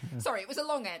 Sorry, it was a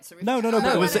long answer. No.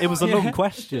 But it was a long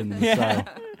question. So.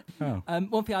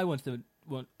 One thing I wanted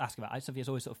to ask about, something that's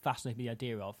always sort of fascinated me, the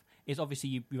idea of, is obviously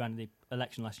you ran the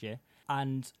election last year,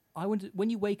 and I wonder,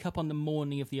 when you wake up on the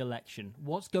morning of the election,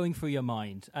 what's going through your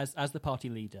mind as the party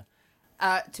leader?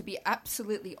 To be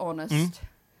absolutely honest,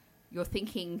 you're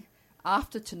thinking,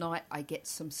 after tonight, I get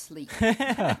some sleep.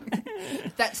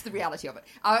 That's the reality of it.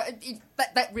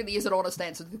 That really is an honest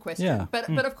answer to the question. Yeah.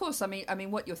 But of course, I mean,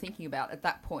 what you're thinking about at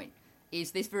that point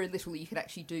is there's very little you can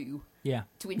actually do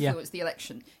to influence the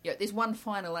election. There's one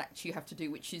final act you have to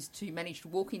do, which is to manage to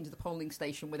walk into the polling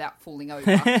station without falling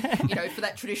over, for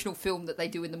that traditional film that they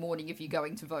do in the morning if you're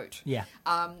going to vote. Yeah.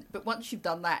 But once you've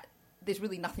done that, there's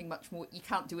really nothing much more. You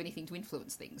can't do anything to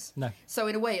influence things. No. So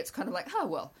in a way, it's kind of like,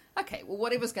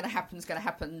 whatever's going to happen is going to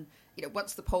happen.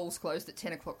 Once the polls closed at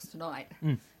 10 o'clock tonight,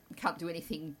 you can't do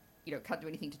anything. Can't do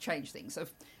anything to change things. So,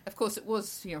 of course, it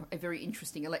was a very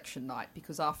interesting election night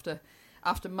because after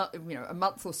a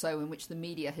month or so in which the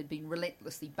media had been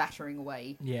relentlessly battering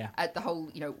away at the whole,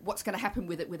 what's going to happen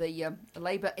with it with a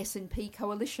Labour SNP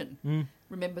coalition.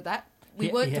 Remember that? We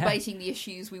weren't debating the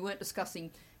issues. We weren't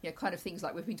discussing kind of things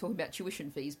like we've been talking about tuition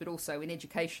fees, but also in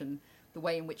education, the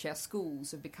way in which our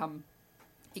schools have become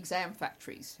exam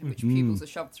factories, in which pupils are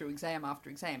shoved through exam after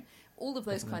exam. All of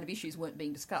those kind of issues weren't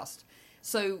being discussed.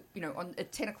 So,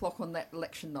 at 10 o'clock on that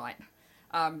election night,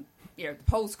 the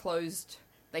polls closed,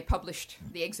 they published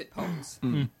the exit polls,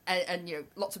 and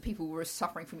lots of people were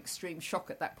suffering from extreme shock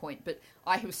at that point, but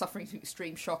I was suffering from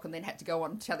extreme shock and then had to go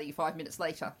on telly 5 minutes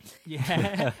later.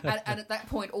 Yeah. and at that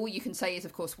point, all you can say is,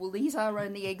 of course, well, these are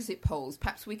only exit polls.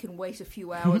 Perhaps we can wait a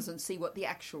few hours and see what the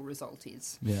actual result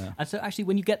is. Yeah. And so actually,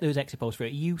 when you get those exit polls through, are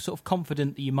you sort of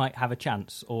confident that you might have a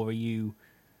chance, or are you...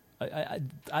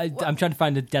 I'm trying to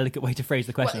find a delicate way to phrase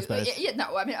the question, I suppose.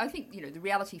 I think, the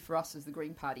reality for us as the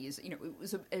Green Party is, it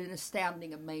was an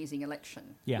astounding, amazing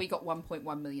election. Yeah. We got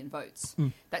 1.1 million votes.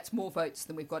 That's more votes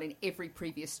than we've got in every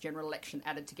previous general election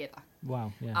added together.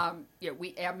 Wow, yeah.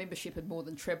 Our membership had more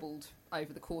than trebled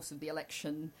over the course of the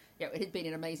election. It had been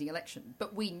an amazing election,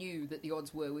 but we knew that the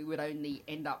odds were we would only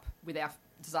end up with our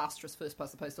disastrous first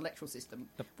past the post electoral system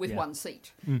with one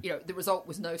seat. The result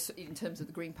was in terms of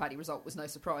the Green Party result, was no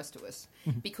surprise to us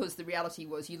because the reality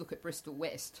was, you look at Bristol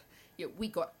West, we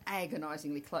got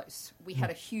agonisingly close. We had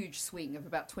a huge swing of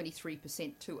about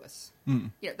 23% to us.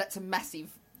 That's a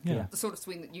massive, the sort of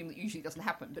swing that usually doesn't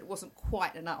happen, but it wasn't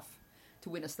quite enough to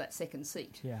win us that second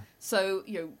seat. Yeah. So,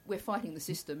 we're fighting the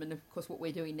system, and of course what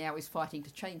we're doing now is fighting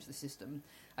to change the system.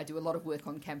 I do a lot of work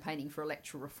on campaigning for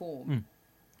electoral reform.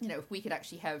 If we could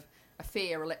actually have a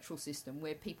fair electoral system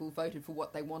where people voted for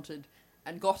what they wanted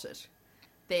and got it,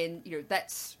 then,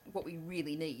 that's what we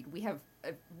really need. We have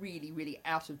a really, really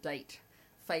out-of-date,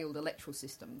 failed electoral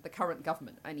system. The current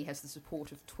government only has the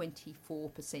support of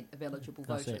 24% of eligible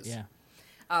voters.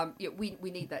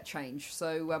 We need that change.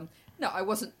 So, no, I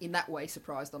wasn't in that way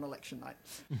surprised on election night.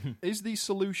 Is the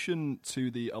solution to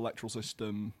the electoral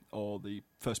system or the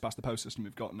first past the post system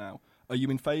we've got now Are you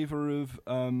in favour of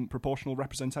proportional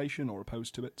representation or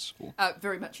opposed to it? Or?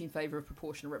 Very much in favour of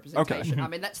proportional representation. Okay. I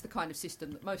mean, that's the kind of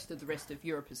system that most of the rest of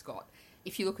Europe has got.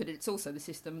 If you look at it, it's also the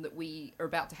system that we are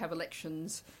about to have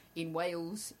elections in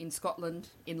Wales, in Scotland,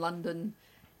 in London.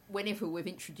 Whenever we've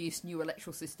introduced new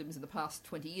electoral systems in the past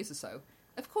 20 years or so,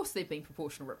 of course there've been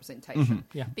proportional representation.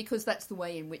 Because that's the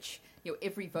way in which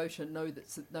every voter knows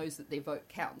that their vote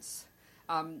counts.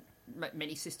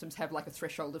 Many systems have like a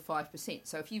threshold of 5%.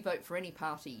 So if you vote for any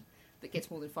party that gets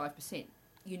more than 5%,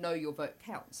 your vote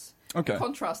counts. Okay.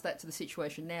 Contrast that to the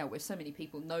situation now where so many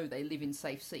people know they live in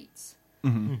safe seats.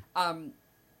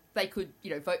 They could,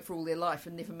 vote for all their life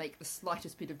and never make the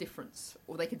slightest bit of difference.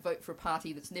 Or they could vote for a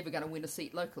party that's never going to win a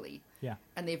seat locally.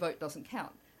 And their vote doesn't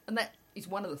count. And that is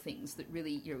one of the things that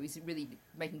really, is really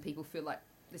making people feel like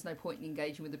there's no point in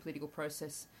engaging with the political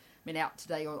process. I mean, out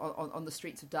today on the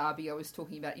streets of Derby, I was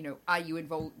talking about, are you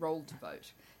enrolled to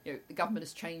vote? The government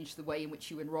has changed the way in which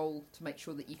you enrol to make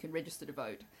sure that you can register to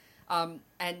vote.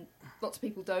 And lots of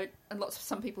people don't, and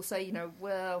some people say,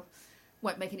 well,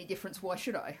 won't make any difference, why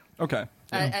should I? Okay.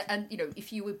 And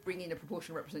if you would bring in a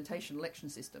proportional representation election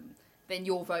system, then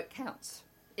your vote counts.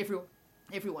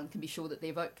 Everyone can be sure that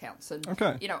their vote counts. And,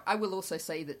 I will also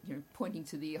say that, pointing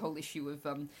to the whole issue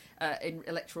of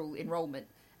electoral enrolment,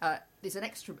 there's an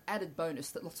extra added bonus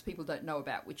that lots of people don't know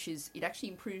about, which is it actually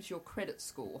improves your credit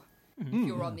score if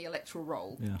you're on the electoral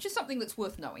roll, which is something that's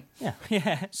worth knowing.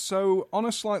 So, on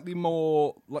a slightly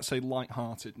more, let's say,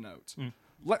 light-hearted note,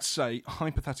 let's say,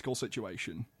 hypothetical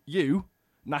situation, you,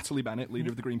 Natalie Bennett, leader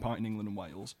of the Green Party in England and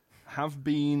Wales, have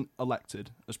been elected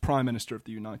as Prime Minister of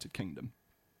the United Kingdom.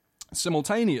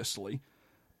 Simultaneously,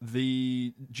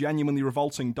 the genuinely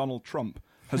revolting Donald Trump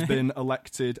has been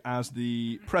elected as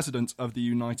the President of the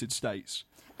United States.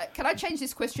 Can I change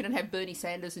this question and have Bernie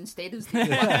Sanders instead as the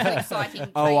wonderful,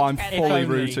 exciting I'm candidate? fully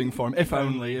rooting for him. If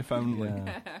only.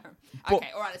 Okay,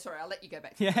 all right, sorry, I'll let you go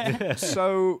back to that.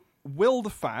 So, will the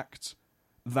fact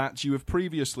that you have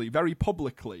previously, very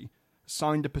publicly,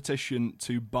 signed a petition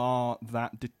to bar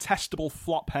that detestable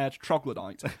flop-haired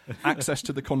troglodyte access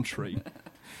to the country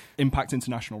impact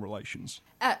international relations?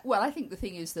 Well, I think the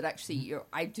thing is that actually,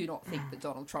 I do not think that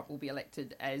Donald Trump will be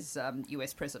elected as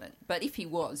US president. But if he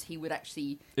was, he would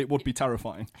actually... It would be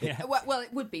terrifying. Well,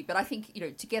 it would be. But I think,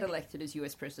 to get elected as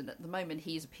US president, at the moment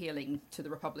he is appealing to the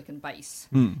Republican base.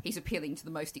 He's appealing to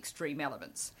the most extreme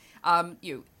elements.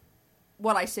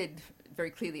 What I said very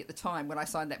clearly at the time when I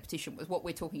signed that petition was what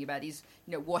we're talking about is,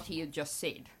 what he had just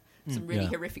said. Some really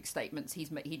horrific statements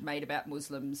he'd made about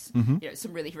Muslims,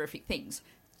 some really horrific things.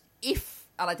 If,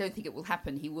 and I don't think it will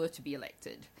happen, he were to be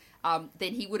elected,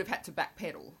 then he would have had to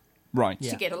backpedal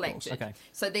to get elected. Okay.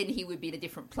 So then he would be in a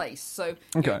different place. So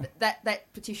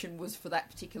that petition was for that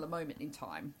particular moment in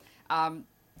time.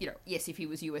 Yes, if he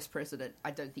was US president, I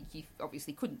don't think he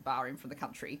obviously couldn't bar him from the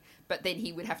country, but then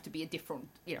he would have to be a different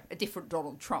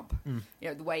Donald Trump.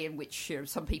 The way in which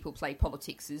some people play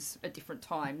politics is at different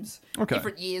times,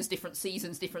 different years, different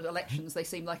seasons, different elections. They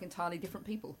seem like entirely different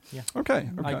people. Yeah. Okay.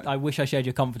 I wish I shared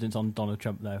your confidence on Donald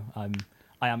Trump, though.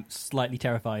 I am slightly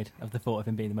terrified of the thought of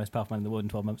him being the most powerful man in the world in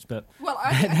 12 months, but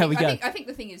I think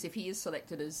the thing is, if he is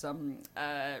selected as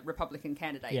a Republican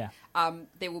candidate,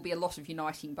 there will be a lot of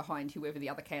uniting behind whoever the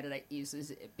other candidate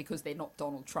is because they're not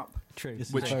Donald Trump. True.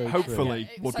 Which hopefully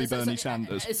would be Bernie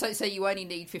Sanders. So you only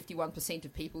need 51%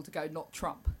 of people to go not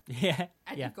Trump. Yeah.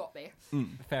 And you've got there.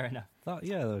 Fair enough.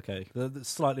 Okay. That's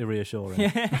slightly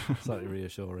reassuring. Slightly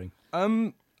reassuring.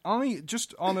 I,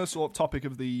 just on a sort of topic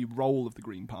of the role of the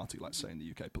Green Party, let's say, in the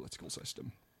UK political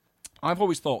system, I've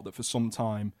always thought that for some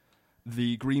time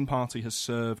the Green Party has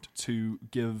served to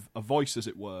give a voice, as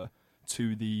it were,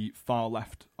 to the far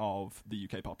left of the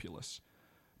UK populace.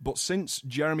 But since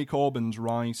Jeremy Corbyn's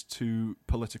rise to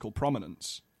political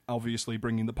prominence, obviously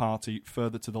bringing the party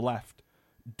further to the left,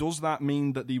 does that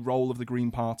mean that the role of the Green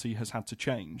Party has had to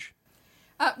change?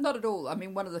 Not at all. I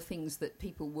mean, one of the things that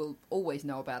people will always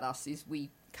know about us is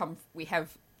we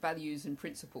have values and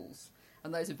principles,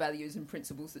 and those are values and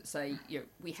principles that say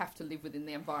we have to live within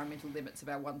the environmental limits of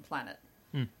our one planet.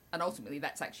 And ultimately,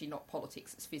 that's actually not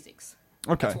politics; it's physics.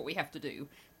 Okay. That's what we have to do.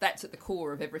 That's at the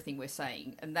core of everything we're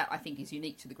saying, and that I think is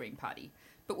unique to the Green Party.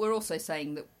 But we're also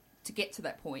saying that to get to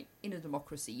that point in a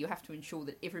democracy, you have to ensure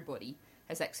that everybody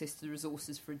has access to the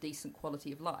resources for a decent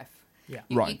quality of life. Yeah.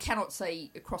 You cannot say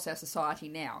across our society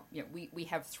now, we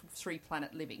have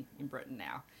 3-planet living in Britain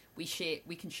now. We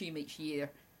consume each year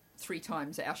 3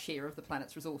 times our share of the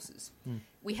planet's resources.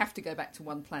 We have to go back to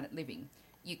 1 planet living.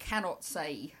 You cannot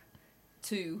say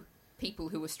to people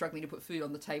who are struggling to put food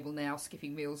on the table now,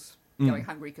 skipping meals, going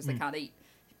hungry because they can't eat,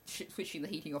 switching the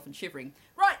heating off and shivering,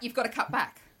 right, you've got to cut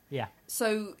back. Yeah.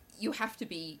 So you have to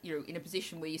be, in a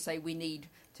position where you say we need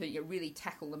to really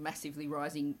tackle the massively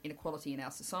rising inequality in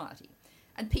our society.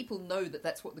 And people know that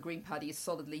that's what the Green Party is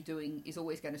solidly doing, is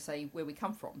always going to say where we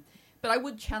come from. But I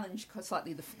would challenge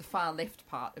slightly the far left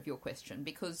part of your question,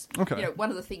 because one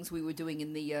of the things we were doing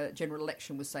in the general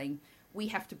election was saying we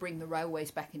have to bring the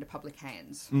railways back into public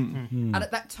hands. And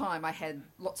at that time I had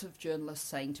lots of journalists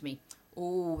saying to me,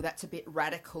 oh, that's a bit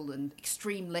radical and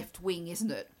extreme left-wing,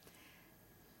 isn't it?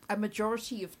 A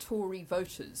majority of Tory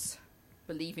voters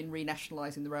believe in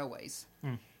renationalising the railways.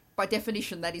 By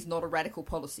definition, that is not a radical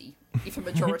policy if a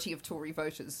majority of Tory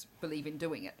voters believe in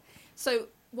doing it. So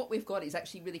what we've got is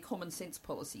actually really common sense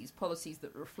policies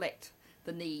that reflect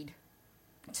the need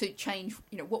to change,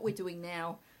 what we're doing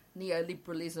now,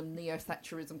 neoliberalism,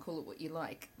 neo-Thatcherism, call it what you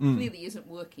like, clearly isn't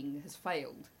working, has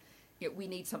failed. We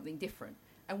need something different.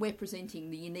 And we're presenting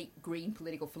the unique green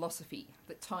political philosophy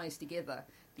that ties together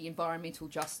the environmental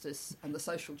justice and the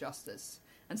social justice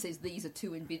and says these are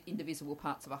two indivisible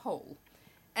parts of a whole.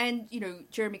 And,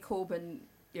 Jeremy Corbyn,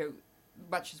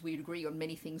 much as we'd agree on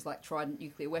many things like Trident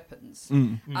nuclear weapons,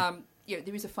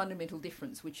 there is a fundamental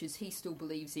difference, which is he still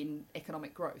believes in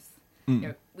economic growth.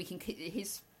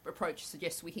 His approach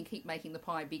suggests we can keep making the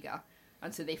pie bigger,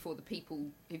 and so therefore the people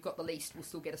who've got the least will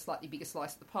still get a slightly bigger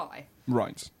slice of the pie.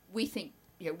 Right. We think,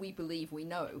 we believe we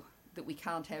know that we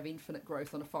can't have infinite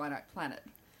growth on a finite planet,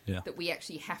 that we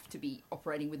actually have to be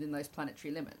operating within those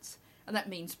planetary limits. And that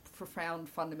means profound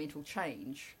fundamental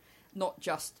change, not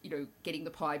just, getting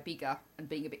the pie bigger and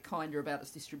being a bit kinder about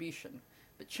its distribution,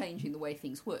 but changing the way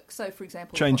things work. So, for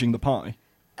example... Changing the pie?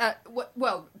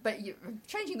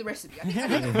 Changing the recipe. I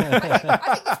think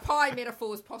this pie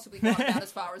metaphor is possibly gone down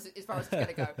as far as it's going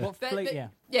to go.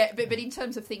 But in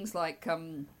terms of things like...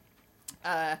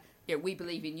 we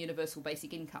believe in universal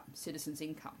basic income, citizens'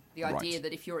 income. The idea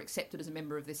that if you're accepted as a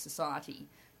member of this society,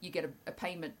 you get a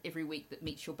payment every week that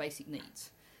meets your basic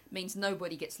needs. It means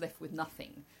nobody gets left with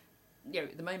nothing.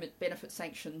 At the moment, benefit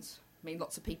sanctions mean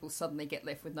lots of people suddenly get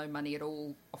left with no money at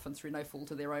all, often through no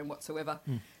fault of their own whatsoever.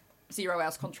 0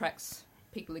 hours contracts,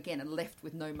 people again are left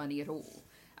with no money at all.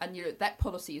 And that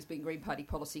policy has been Green Party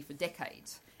policy for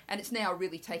decades. And it's now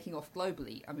really taking off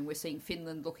globally. I mean, we're seeing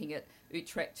Finland looking at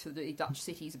Utrecht, the Dutch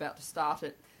cities about to start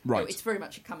it. Right. It's very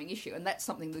much a coming issue, and that's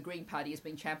something the Green Party has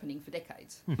been championing for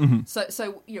decades.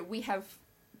 So we have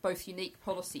both unique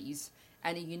policies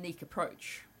and a unique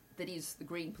approach that is the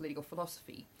green political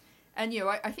philosophy. And,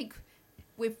 I think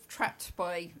we're trapped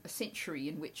by a century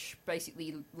in which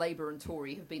basically Labour and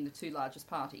Tory have been the two largest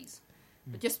parties.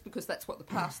 But just because that's what the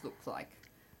past looked like,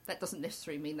 that doesn't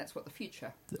necessarily mean that's what the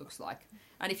future looks like.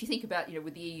 And if you think about,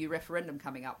 with the EU referendum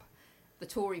coming up, the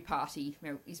Tory party,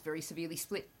 is very severely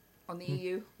split on the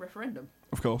EU referendum.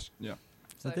 Of course, yeah.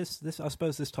 So this I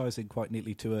suppose this ties in quite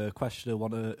neatly to a question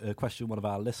one of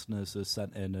our listeners has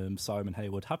sent in, Simon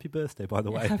Hayward. Happy birthday, by the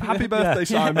way. Happy birthday,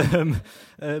 Simon.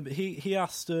 He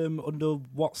asked, under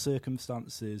what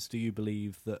circumstances do you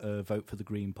believe that a vote for the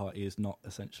Green Party is not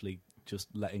essentially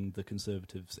just letting the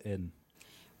Conservatives in?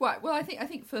 Right. Well, I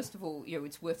think first of all,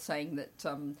 it's worth saying that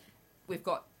we've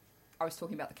got. I was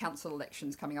talking about the council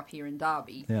elections coming up here in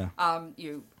Derby. Yeah. I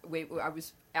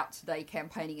was out today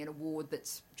campaigning in a ward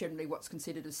that's generally what's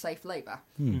considered as safe Labour.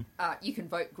 You can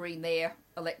vote Green there,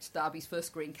 elect Derby's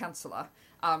first Green councillor.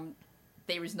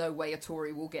 There is no way a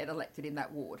Tory will get elected in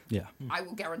that ward. Yeah. I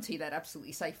will guarantee that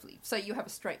absolutely safely. So you have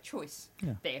a straight choice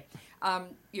there.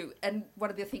 And one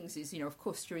of the things is, of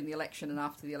course, during the election and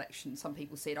after the election, some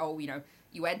people said,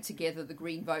 you add together the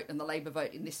Green vote and the Labour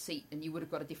vote in this seat and you would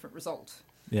have got a different result.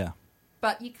 Yeah.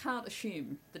 But you can't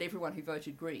assume that everyone who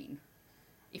voted Green,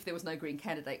 if there was no Green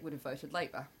candidate, would have voted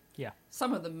Labour. Yeah.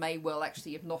 Some of them may well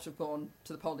actually have gone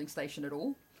to the polling station at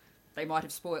all. They might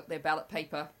have spoilt their ballot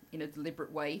paper in a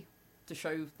deliberate way to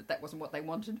show that wasn't what they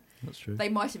wanted. That's true. They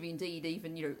might have indeed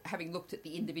even, having looked at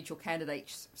the individual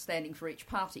candidates standing for each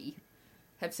party,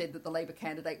 have said that the Labour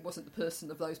candidate wasn't the person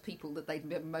of those people that they'd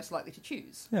be most likely to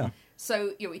choose. Yeah.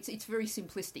 So, it's very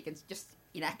simplistic and just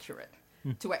inaccurate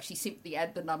to actually simply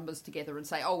add the numbers together and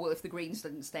say, if the Greens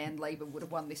didn't stand, Labour would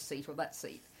have won this seat or that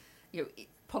seat.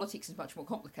 Politics is much more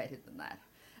complicated than that.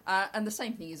 And the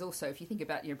same thing is also, if you think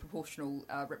about proportional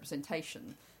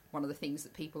representation, one of the things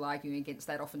that people arguing against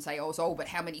that often say, but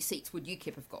how many seats would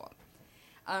UKIP have got?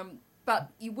 But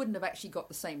you wouldn't have actually got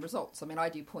the same results. I mean, I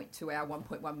do point to our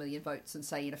 1.1 million votes and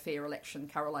say in a fair election,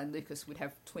 Caroline Lucas would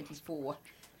have 24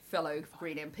 fellow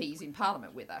Green MPs in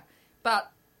Parliament with her.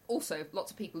 But also,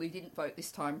 lots of people who didn't vote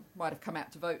this time might have come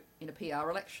out to vote in a PR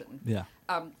election. Yeah.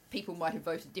 People might have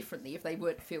voted differently if they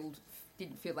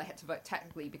didn't feel they had to vote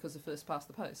tactically because of first past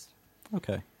the post.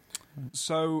 Okay.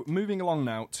 So, moving along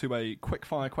now to a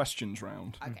quick-fire questions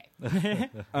round. Okay.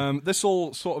 This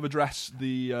will sort of address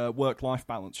the work-life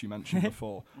balance you mentioned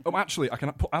before. Oh, actually, I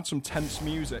can add some tense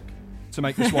music to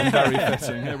make this one very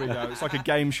fitting. Here we go. It's like a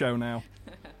game show now.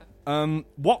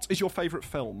 What is your favourite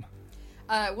film?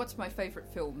 What's my favourite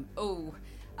film?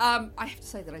 I have to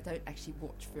say that I don't actually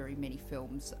watch very many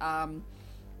films. I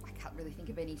can't really think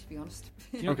of any, to be honest.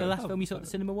 Do you know what the last film you saw at the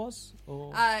cinema was?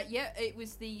 Or? Yeah, it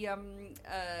was the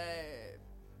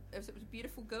it was a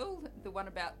Beautiful Girl, the one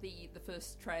about the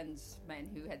first trans man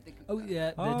who had the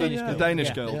the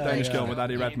Danish girl. The Danish girl with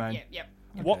Eddie Redmayne. Yeah.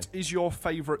 What is your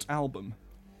favourite album?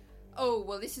 Oh,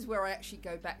 well, this is where I actually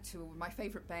go back to my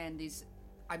favourite band is.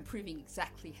 I'm proving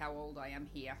exactly how old I am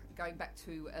here. Going back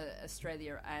to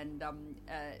Australia, and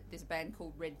there's a band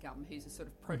called Red Gum, who's a sort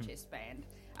of protest band.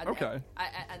 And, okay.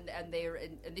 And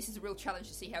this is a real challenge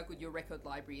to see how good your record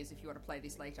library is if you want to play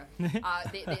this later.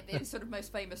 Their sort of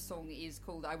most famous song is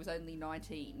called "I Was Only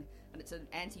 19," and it's an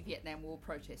anti-Vietnam War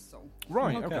protest song.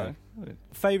 Right. Okay.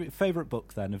 Favorite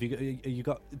book then? Have you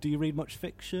got? Do you read much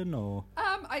fiction or?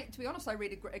 To be honest, I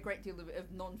read a great deal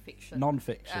of non-fiction.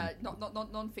 Non-fiction.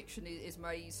 Non-fiction is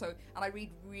my and I read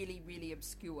really, really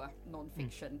obscure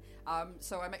non-fiction.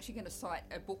 So I'm actually going to cite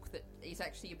a book that is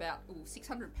actually about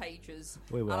 600 pages.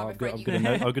 I'm going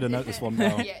to note this one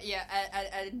down.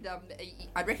 And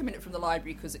I'd recommend it from the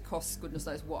library because it costs goodness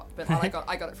knows what. But I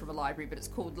got it from a library. But it's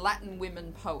called Latin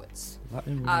Women Poets.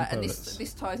 And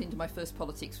this ties into my first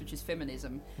politics, which is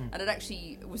feminism. And it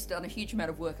actually was done a huge amount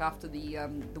of work after the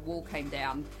wall came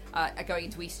down, going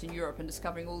into Eastern Europe and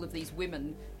discovering all of these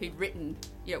women who'd written,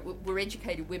 were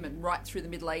educated women right through the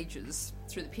Middle Ages,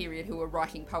 through the period, who were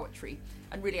writing poetry,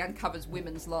 and really uncovers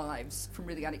women's lives from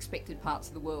really unexpected parts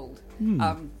of the world.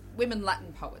 Women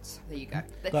Latin poets. There you go.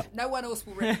 No one else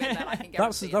will recommend that. I can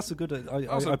guarantee. That's a good.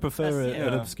 I prefer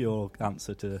an obscure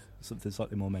answer to something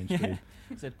slightly more mainstream.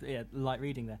 So, light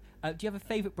reading there. Do you have a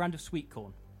favourite brand of sweet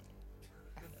corn?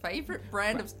 Favourite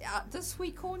brand of does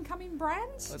sweet corn come in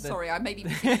brands? Sorry, I may be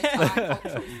missing the entire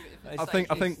cultural.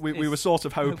 I think we were sort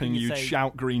of hoping you'd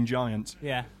shout Green Giant.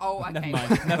 Yeah. Oh, okay.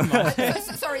 Never mind.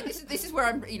 Sorry, this is where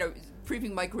I'm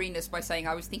proving my greenness by saying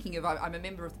I was thinking of I'm a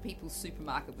member of the People's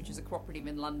Supermarket, which is a cooperative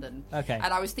in London. Okay.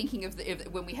 And I was thinking of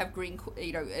when we have green,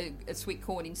 a sweet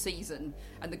corn in season,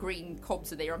 and the green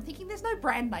cobs are there. I'm thinking there's no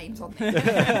brand names on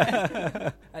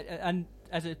there. And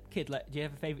as a kid, do you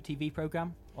have a favourite TV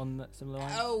programme on that similar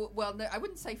line? Oh well, no, I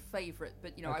wouldn't say favourite,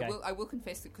 but okay. I will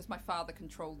confess that because my father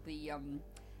controlled the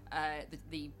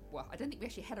well, I don't think we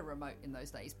actually had a remote in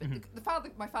those days, but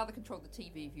my father controlled the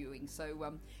TV viewing.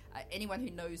 So anyone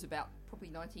who knows about probably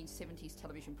 1970s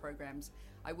television programs,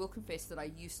 I will confess that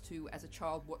I used to, as a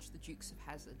child, watch the Dukes of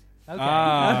Hazzard. Okay.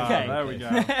 Okay. There we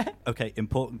go. Okay,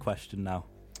 important question now.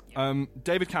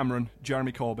 David Cameron,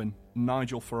 Jeremy Corbyn,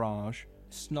 Nigel Farage.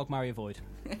 Snog, marry, avoid.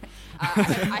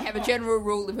 I have a general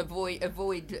rule of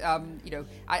avoid.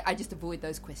 I just avoid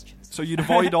those questions. So you'd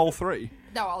avoid all three?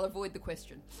 No, I'll avoid the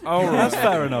question. Oh, right. That's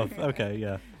fair enough. Okay,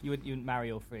 yeah. You wouldn't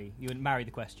marry all three. You wouldn't marry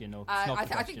the question or snog the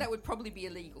question. I think that would probably be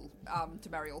illegal to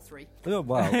marry all three. Oh,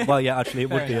 well, yeah. Actually, it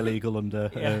would be illegal under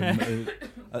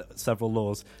several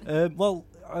laws. I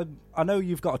know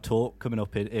you've got a talk coming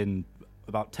up in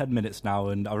about 10 minutes now,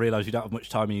 and I realise you don't have much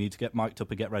time and you need to get mic'd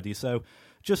up and get ready. So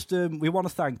just we want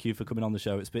to thank you for coming on the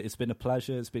show. It's been a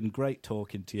pleasure. It's been great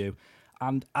talking to you.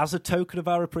 And as a token of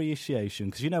our appreciation,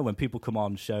 because when people come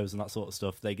on shows and that sort of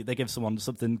stuff, they give someone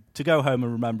something to go home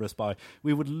and remember us by.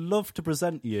 We would love to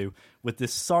present you with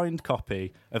this signed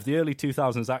copy of the early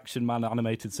 2000s Action Man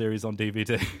animated series on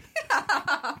DVD.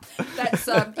 That's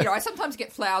I sometimes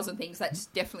get flowers and things. That's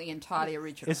definitely entirely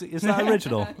original. Is that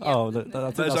original? Yeah. Oh, I think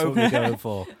that's what we're going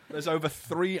for. There's over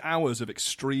 3 hours of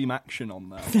extreme action on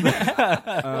there.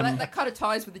 Well, that kind of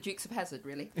ties with the Dukes of Hazzard,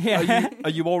 really. Yeah. Are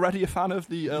you already a fan of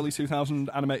the early 2000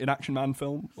 animated Action Man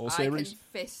film or series? I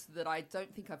confess that I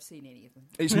don't think I've seen any of them.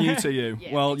 It's new to you.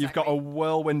 Yeah, well, exactly. You've got a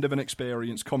whirlwind of an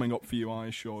experience coming up for you, I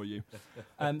assure you.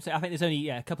 So I think there's only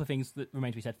a couple of things that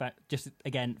remain to be said. Just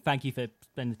again, thank you for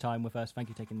spending the time with us. Thank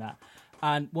you for taking that.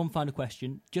 And one final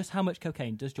question: just how much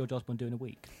cocaine does George Osborne do in a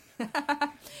week?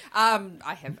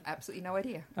 I have absolutely no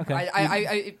idea. Okay.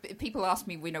 I people ask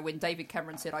me, when David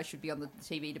Cameron said I should be on the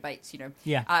TV debates,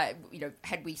 had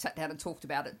we sat down and talked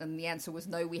about it, and the answer was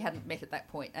no, we hadn't met at that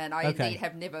point, and I indeed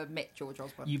have never met George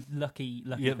Osborne. You lucky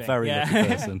You're thing. very lucky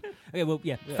person. Okay, well,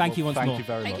 thank you once more. Thank you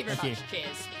very much. Thank you very much.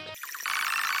 Cheers.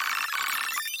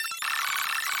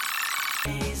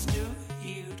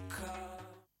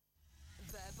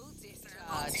 Verbal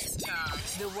discharge.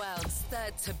 The world's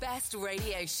third to best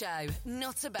radio show,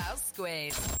 not about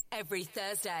squid. Every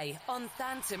Thursday on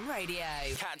Phantom Radio.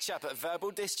 Catch up at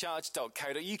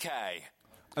verbaldischarge.co.uk.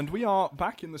 And we are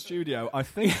back in the studio. I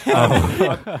think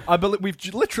I believe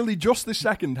we've literally just this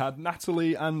second had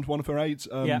Natalie and one of her aides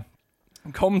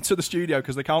come to the studio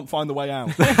because they can't find the way out.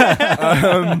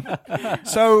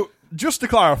 So just to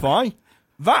clarify,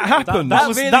 that happened. That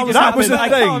was a thing.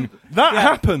 That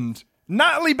happened.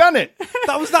 Natalie Bennett.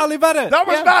 That was Natalie Bennett. That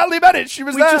was Natalie Bennett. She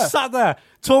was there. We just sat there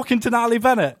talking to Natalie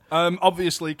Bennett.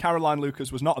 Obviously, Caroline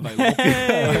Lucas was not available.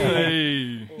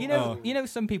 Hey. You know,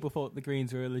 some people thought the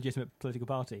Greens were a legitimate political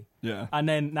party. Yeah. And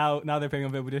then now they're paying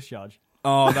on verbal discharge.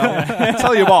 Oh, no.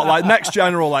 Tell you what, like next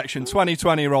general election,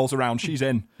 2020 rolls around, she's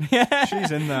in.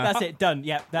 She's in there. That's it, done.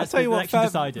 Yeah, that's the election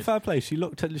decided. Fair play. She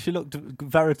looked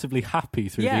veritably happy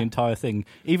through the entire thing,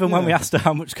 even when we asked her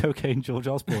how much cocaine George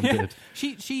Osborne did.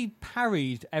 She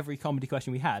parried every comedy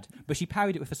question we had, but she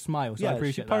parried it with a smile. So I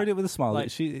appreciate she parried that. it with a smile.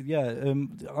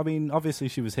 I mean, obviously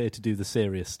she was here to do the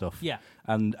serious stuff. Yeah,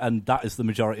 and that is the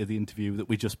majority of the interview that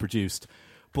we just produced.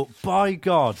 But by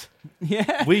God,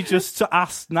 we just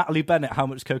asked Natalie Bennett how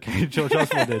much cocaine George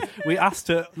Osborne did. We asked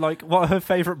her what her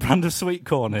favourite brand of sweet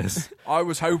corn is. I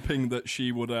was hoping that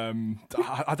she would.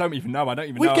 I don't even know.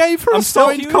 We gave her a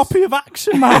signed copy of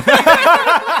Action Man.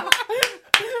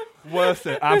 Worth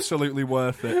it, absolutely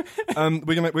worth it.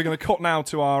 We're gonna cut now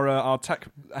to our tech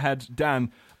head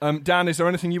Dan. Dan, is there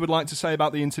anything you would like to say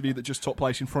about the interview that just took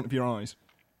place in front of your eyes?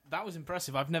 That was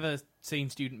impressive. I've never seen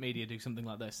student media do something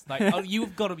like this.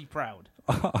 You've got to be proud.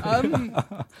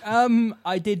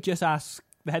 I did just ask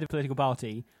the head of a political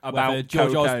party about whether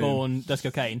George Osborne does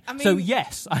cocaine. I mean, so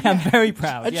yes, I am very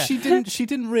proud. And she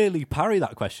didn't really parry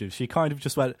that question. She kind of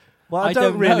just went, well, I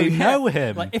don't really know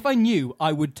him. Like, if I knew,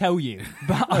 I would tell you,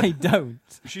 but I don't.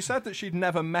 She said that she'd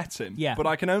never met him, yeah. But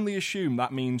I can only assume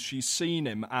that means she's seen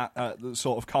him at the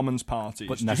sort of Commons parties.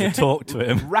 But never talked to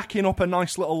him. Racking up a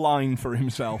nice little line for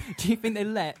himself. Do you think they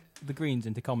let the Greens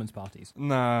into Commons parties?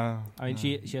 No. I mean,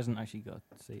 she hasn't actually got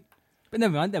a seat. But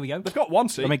never mind, there we go. They've got one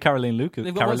seat. I mean, Caroline Lucas.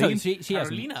 They've got one seat. She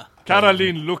Carolina.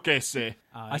 Caroline Lucas.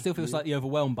 I still feel slightly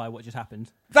overwhelmed by what just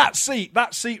happened. That seat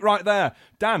right there.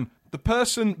 Dan, the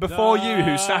person before you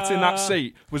who sat in that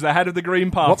seat was the head of the Green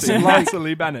Party, What's it like?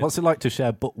 Natalie Bennett. What's it like to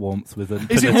share butt warmth with an?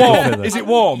 Is it warm? Is it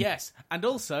warm? Yes, and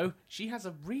also she has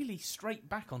a really straight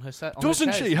back on her set.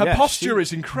 Doesn't she? Her posture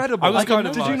is incredible.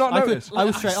 Did you not notice? I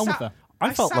was straight on with her.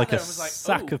 I felt like a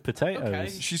sack of potatoes. Okay.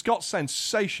 She's got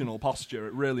sensational posture,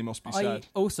 it really must be said.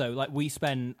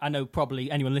 I know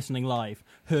probably anyone listening live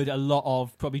heard a lot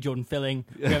of probably Jordan filling.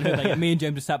 We haven't heard that yet. Me and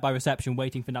James just sat by reception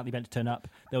waiting for Natalie Bennett to turn up.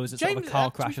 There was sort of a car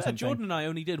crash or something. Jordan and I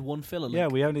only did one filler link. Yeah,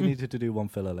 we only needed to do one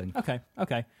filler link.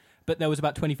 Okay. But there was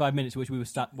about 25 minutes which we were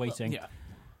sat waiting. Yeah.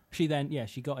 She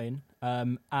got in,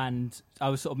 and I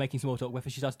was sort of making small talk with her.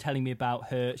 She started telling me about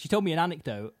her. She told me an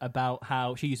anecdote about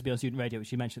how she used to be on student radio, which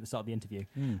she mentioned at the start of the interview,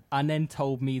 and then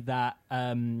told me that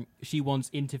she once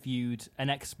interviewed an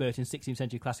expert in 16th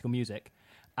century classical music,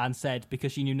 and said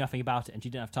because she knew nothing about it and she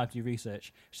didn't have time to do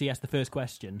research, she asked the first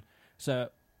question. So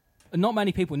not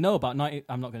many people know about 90...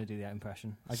 I'm not going to do that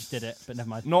impression. I just did it, but never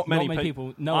mind. Not many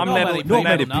people know about it. Not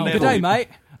many people. Good day, mate.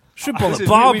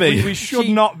 Barbie. We should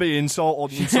not be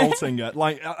insulting her.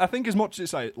 Like, I think as much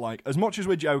as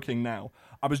we're joking now,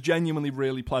 I was genuinely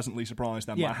really pleasantly surprised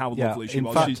then by how lovely she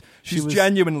was. Fact, she's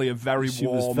genuinely a very warm. She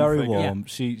was very figure. warm.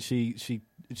 Yeah.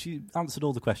 She answered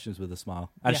all the questions with a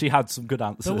smile, and she had some good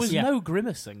answers. There was no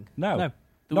grimacing. No. There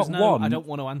not was no, one. I don't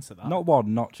want to answer that. Not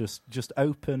one. Not just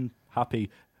open, happy.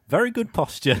 Very good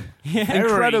posture.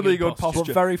 Incredibly good posture.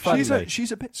 But very friendly.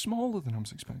 She's a bit smaller than I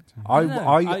was expecting.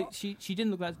 She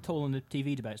didn't look that tall on the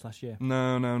TV debates last year.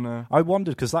 No. I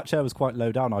wondered, because that chair was quite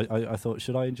low down. I thought,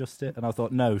 should I adjust it? And I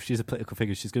thought, no, she's a political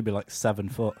figure. She's going to be like 7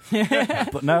 foot.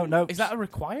 But no. Is that a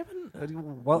requirement?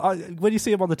 Well, when you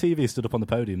see them on the TV stood up on the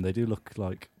podium, they do look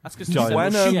like That's because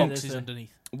she's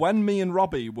underneath. When me and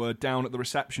Robbie were down at the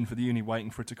reception for the uni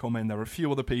waiting for it to come in, there were a few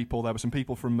other people. There were some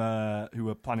people from who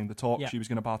were planning the talk she was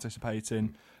going to participate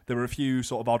in. There were a few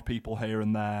sort of odd people here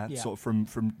and there, sort of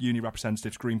from uni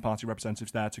representatives, Green Party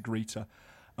representatives there to greet her.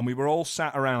 And we were all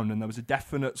sat around, and there was a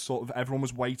definite sort of... Everyone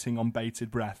was waiting on bated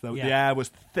breath. The air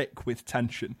was thick with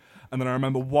tension. And then I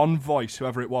remember one voice,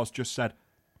 whoever it was, just said,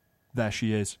 "There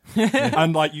she is."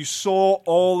 And like you saw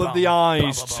all of the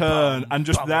eyes turn, and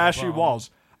just there she was.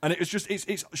 And it was just,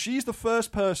 she's the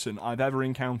first person I've ever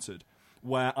encountered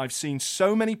where I've seen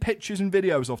so many pictures and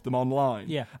videos of them online.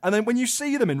 Yeah. And then when you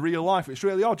see them in real life, it's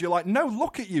really odd. You're like, no,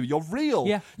 look at you. You're real.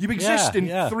 Yeah. You exist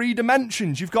in 3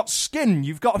 dimensions. You've got skin.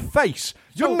 You've got a face.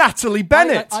 You're Natalie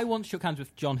Bennett. I once shook hands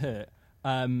with John Hurt,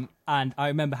 And I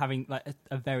remember having like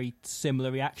a very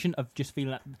similar reaction of just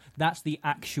feeling like that's the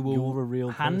actual You're a real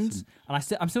hand, person.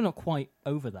 and I'm still not quite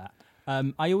over that.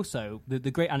 I also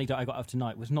the great anecdote I got of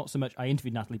tonight was not so much I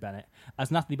interviewed Natalie Bennett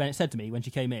as Natalie Bennett said to me when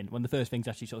she came in, one of the first things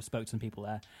actually sort of spoke to some people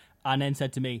there, and then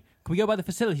said to me, "Can we go by the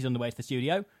facilities on the way to the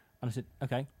studio?" And I said,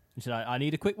 "Okay." She said, I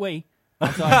need a quick wee.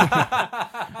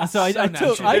 And so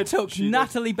I took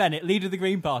Natalie Bennett, leader of the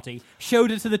Green Party, showed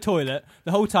her to the toilet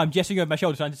the whole time, gesturing over my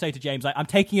shoulder, trying to say to James, like, I'm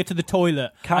taking her to the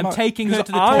toilet. Taking her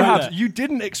to the toilet. You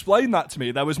didn't explain that to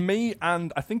me. There was me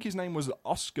and I think his name was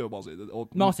Oscar, was it? Or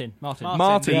Martin.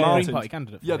 The Green Party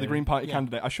candidate. Yeah, the Green Party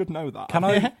candidate. I should know that.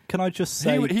 Can I just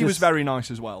say... He was very nice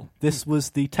as well. This was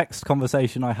the text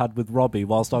conversation I had with Robbie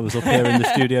whilst I was up here in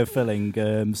the studio filling.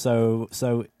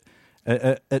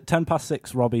 At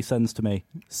 6:10, Robbie sends to me,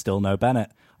 "Still no Bennett."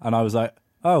 And I was like,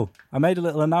 "Oh, I made a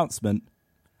little announcement."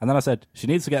 And then I said, "She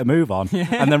needs to get a move on."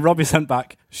 And then Robbie sent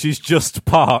back, "She's just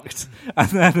parked." And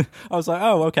then I was like,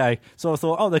 "Oh, okay." So I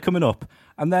thought, "Oh, they're coming up."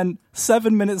 And then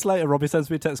 7 minutes later, Robbie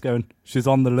sends me a text going, "She's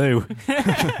on the loo."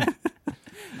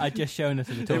 I'd just shown her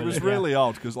to the toilet. It was really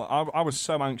odd because I was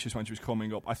so anxious when she was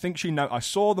coming up. I think I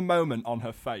saw the moment on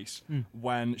her face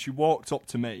when she walked up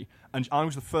to me, and I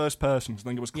was the first person, because I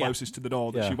think it was closest to the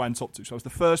door that she went up to. So I was the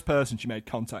first person she made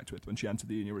contact with when she entered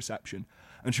the union reception.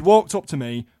 And she walked up to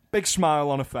me, big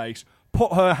smile on her face,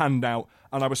 put her hand out,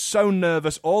 and I was so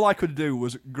nervous, all I could do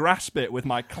was grasp it with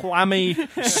my clammy,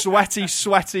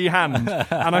 sweaty hand.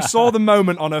 And I saw the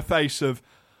moment on her face of,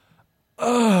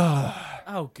 ugh.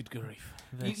 Oh, good grief.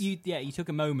 You took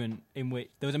a moment in which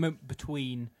there was a moment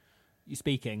between her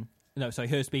speaking,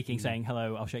 saying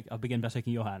hello. I'll begin by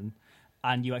shaking your hand,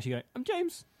 and you actually go, "I'm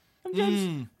James."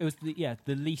 It was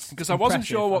the least, because I wasn't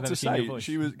sure what to say.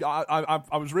 She was.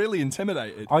 I was really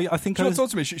intimidated. I think she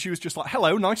talked to me. She was just like,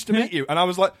 "Hello, nice to meet you," and I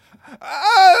was like,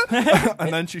 "Ah!"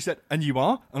 And then she said, "And you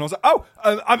are?" And I was like, "Oh,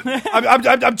 I'm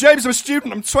James. I'm a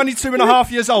student. I'm 22 and a half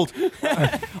years old."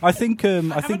 I think I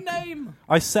have a name.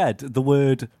 I said the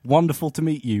word "wonderful to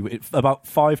meet you" about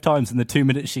 5 times in the 2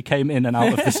 minutes she came in and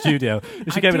out of the studio.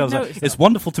 She came in, I was like, "It's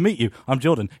wonderful to meet you. I'm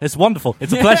Jordan. It's wonderful.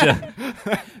 It's a pleasure."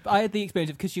 But I had the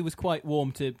experience of, because she was quite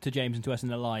warm to James and to us in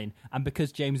the line, and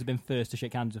because James had been first to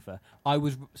shake hands with her, I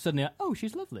was suddenly like, "Oh,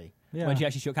 she's lovely." Yeah. When she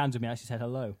actually shook hands with me, I actually said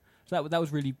hello. So that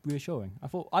was really reassuring. I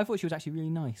thought she was actually really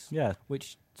nice. Yeah,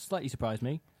 which slightly surprised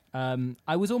me.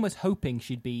 I was almost hoping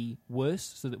she'd be worse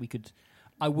so that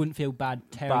I wouldn't feel bad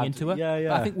tearing into her. Yeah.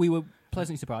 But I think we were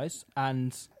pleasantly surprised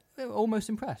and almost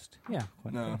impressed. Yeah.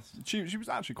 No, she was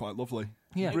actually quite lovely.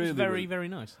 Yeah, really, very, very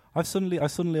nice. I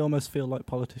suddenly almost feel like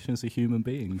politicians are human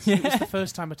beings. It was the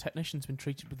first time a technician's been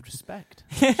treated with respect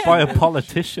by a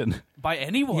politician, by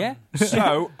anyone. Yeah.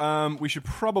 So we should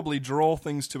probably draw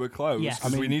things to a close. Yes.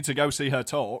 We need to go see her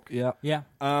talk. Yeah.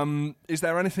 Is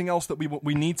there anything else that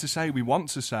we need to say? We want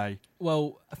to say?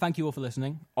 Well, thank you all for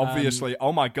listening. Obviously,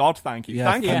 oh my God, thank you.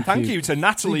 Yeah, thank you to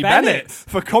Natalie Bennett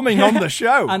for coming on the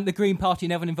show. And the Green Party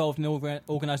and everyone involved in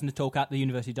organising the talk at the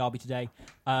University of Derby today.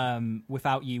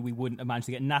 Without you, we wouldn't have managed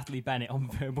to get Natalie Bennett on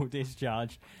verbal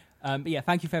discharge. But yeah,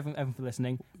 thank you for everyone for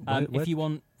listening. If you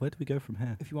want, where do we go from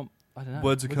here? If you want, I don't know.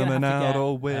 Words are coming out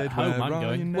all weird. Home I'm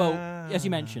going. Well, as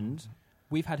you mentioned,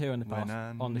 we've had her on the past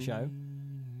on the show.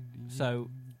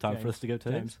 So time for us to go to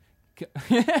James.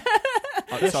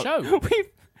 Show.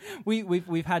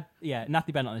 We've had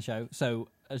Natalie Bennett on the show. So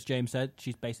as James said,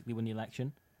 she's basically won the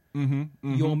election.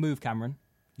 Mm-hmm. Your move, Cameron.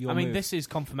 This is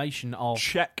confirmation of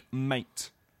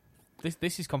checkmate.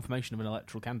 This is confirmation of an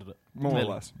electoral candidate. More or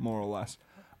less.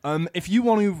 If you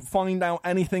want to find out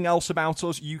anything else about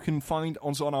us, you can find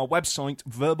us on our website,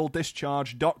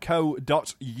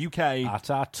 verbaldischarge.co.uk. At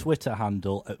our Twitter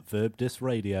handle, at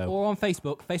VerbDisRadio. Or on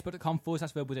Facebook,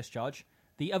 facebook.com/verbaldischarge.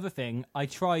 The other thing, I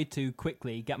tried to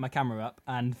quickly get my camera up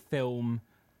and film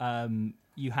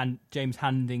James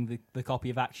handing the copy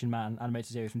of Action Man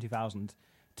animated series from 2000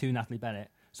 to Natalie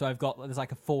Bennett. So there's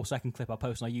like a 4-second clip I'll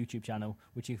post on our YouTube channel,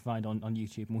 which you can find on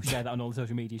YouTube, and we'll share that on all the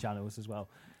social media channels as well.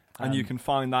 And you can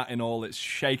find that in all its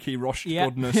shaky, rushed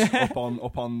goodness up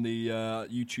on the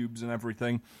YouTubes and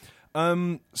everything.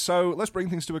 So let's bring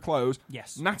things to a close.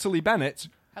 Yes. Natalie Bennett,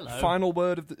 hello. Final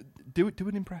word of do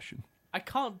an impression. I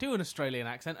can't do an Australian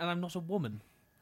accent, and I'm not a woman.